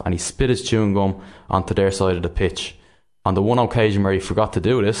half, and he spit his chewing gum onto their side of the pitch. On the one occasion where he forgot to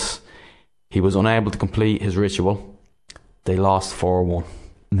do this, he was unable to complete his ritual. They lost 4-1.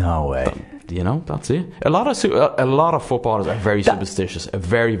 No way. That's it. A lot of footballers are very superstitious.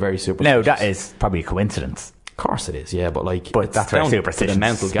 Very, very superstitious. No, that is probably a coincidence. Of course it is, yeah, but that's where superstition, the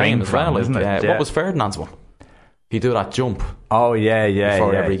mental game as well, isn't it? Yeah. What was Ferdinand's one? He do that jump. Oh yeah,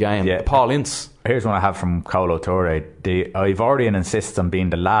 before every game. Yeah. Paul Ince. Here's one I have from Colo Torre. The Ivorian insists on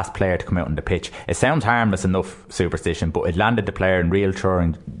being the last player to come out on the pitch. It sounds harmless enough superstition, but it landed the player in real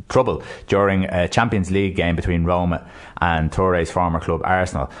trouble during a Champions League game between Roma and Torre's former club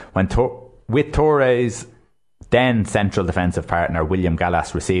Arsenal. With Torre's then central defensive partner William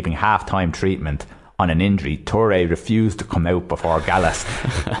Gallas receiving half-time treatment on an injury, Torre refused to come out before Gallas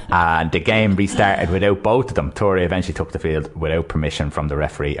and the game restarted without both of them. Torre eventually took the field without permission from the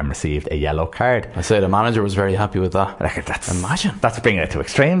referee and received a yellow card. I say the manager was very happy with that. Imagine. That's bringing it to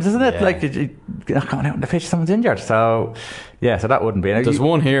extremes, isn't it? Yeah. You're not going out on the pitch, someone's injured. So that wouldn't be. There's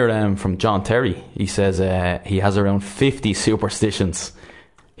one here from John Terry. He says he has around 50 superstitions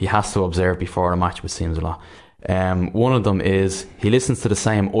he has to observe before a match, which seems a lot. One of them is he listens to the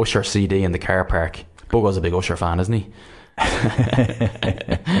same Usher CD in the car park. Buggo's a big Usher fan, isn't he?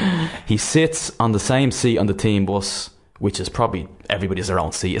 He sits on the same seat on the team bus, which is probably everybody's their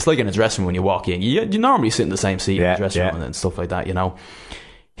own seat. It's like in a dressing room when you walk in. You normally sit in the same seat in the dressing room and stuff like that,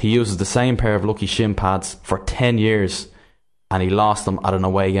 He uses the same pair of lucky shin pads for 10 years and he lost them at an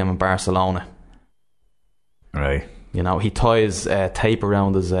away game in Barcelona. Right. He ties tape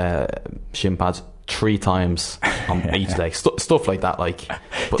around his shin pads 3 times on each leg, stuff like that.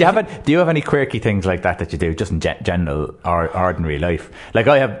 Do you have any quirky things like that you do just in general or ordinary life? Like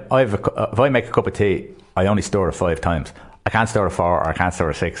if I make a cup of tea, I only store it 5 times. I can't store a 4 or I can't store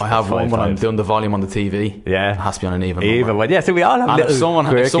a 6. I have one when I'm doing the volume on the TV. Yeah, it has to be on an even number. Well, yeah. So we all have. And if someone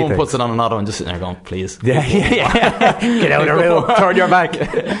puts it on another, I'm just sitting there going, "Please, yeah. Get out of the room, turn your back."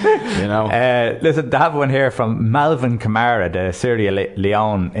 Listen, I have one here from Malvin Kamara, the Sierra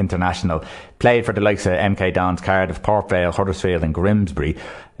Leone international, played for the likes of MK Dons, Cardiff, Port Vale, Huddersfield, and Grimsby,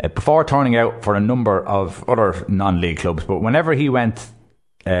 before turning out for a number of other non-league clubs. But whenever he went.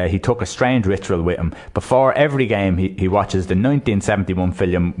 He took a strange ritual with him. Before every game, he watches the 1971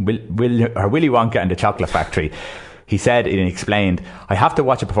 film Willy Wonka and the Chocolate Factory. He said and explained, "I have to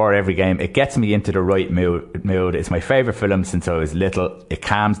watch it before every game. It gets me into the right mood. It's my favourite film since I was little. It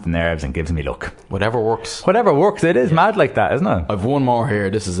calms the nerves and gives me luck." Whatever works. It is mad like that, isn't it? I've one more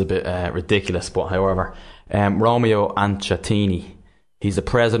here. This is a bit ridiculous, but however, Romeo Anchatini. He's the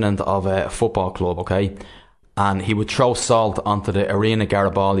president of a football club, okay? And he would throw salt onto the Arena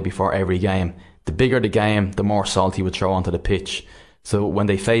Garibaldi before every game. The bigger the game, the more salt he would throw onto the pitch. So when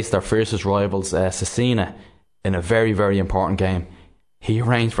they faced their fiercest rivals, Cesena, in a very, very important game, he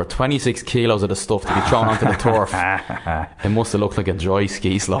arranged for 26 kilos of the stuff to be thrown onto the turf. It must have looked like a dry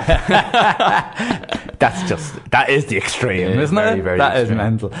ski slope. That is the extreme, isn't very, it? very that extreme.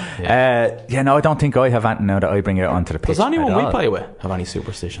 Is mental. I don't think I have anything now that I bring out onto the pitch. Does anyone we play with have any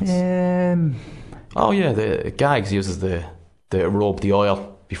superstitions? Oh yeah, the Gags uses the rub the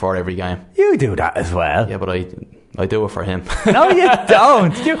oil before every game. You do that as well. Yeah, but I do it for him. No, you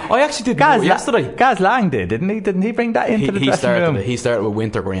don't. I actually did yesterday. Gaz Lang didn't he? Didn't he bring that into the dressing room? He started with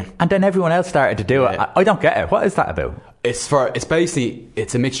wintergreen, and then everyone else started to do it. I don't get it. What is that about? It's basically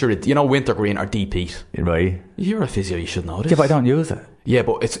a mixture of wintergreen or deep heat. Right. You're a physio, you should know this. Yeah, but I don't use it. Yeah,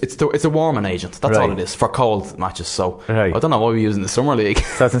 but it's a warming agent. That's all it is for cold matches. So I don't know why we use it in the summer league.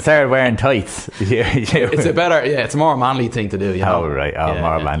 So instead of wearing tights, it's a more manly thing to do. Oh right,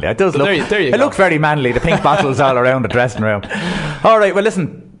 more manly. It does look. There you go. It looks very manly. The pink bottles all around the dressing room. All right, well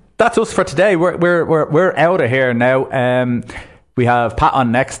listen, that's us for today. We're out of here now. We have Pat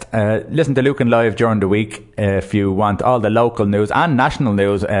on next. Listen to Lucan Live during the week if you want all the local news and national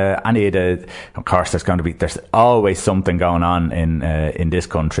news. Of course, there's always something going on in this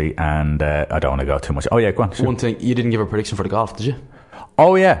country, and I don't want to go too much. Oh yeah, go on. Sure. One thing, you didn't give a prediction for the golf, did you?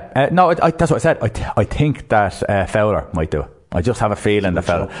 Oh yeah, no, that's what I said. I think that Fowler might do it. I just have a feeling that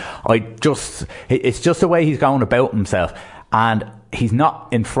Fowler. It's just the way he's going about himself, and he's not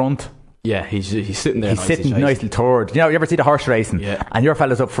in front. Yeah, he's sitting there. He's sitting nicely toward. You ever see the horse racing? Yeah. And your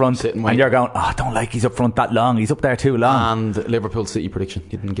fella's up front, sitting and you're going, I don't like he's up front that long. He's up there too long. And Liverpool City prediction.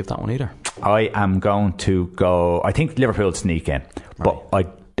 You didn't give that one either. I am going to go. I think Liverpool sneak in, but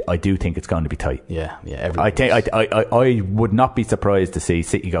I do think it's going to be tight. Yeah. I would not be surprised to see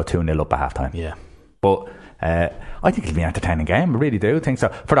City go 2-0 up at half time. Yeah. But I think it'll be an entertaining game. I really do think so.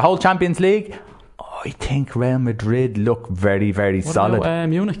 For the whole Champions League, I think Real Madrid look very, very solid. What about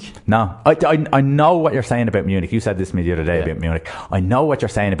Munich? No, I know what you're saying about Munich. You said this to me the other day about Munich. I know what you're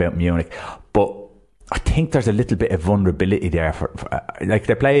saying about Munich, but I think there's a little bit of vulnerability there. Like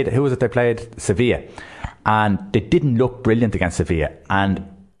they played, who was it they played? Sevilla. And they didn't look brilliant against Sevilla. And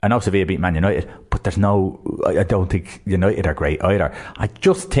I know Sevilla beat Man United, but I don't think United are great either. I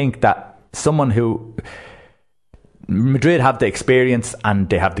just think that Madrid have the experience and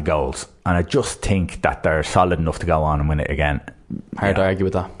they have the goals. And I just think that they're solid enough to go on and win it again. Hard to argue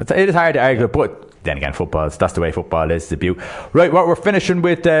with that. It is hard to argue, but then again, that's the way football is, the beauty. Right, what we're finishing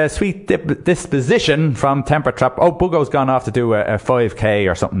with Sweet Disposition from Temper Trap. Oh, Buggo's gone off to do a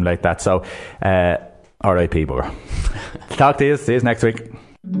 5k or something like that. So, R.I.P. Bugger. Talk to you. See you next week.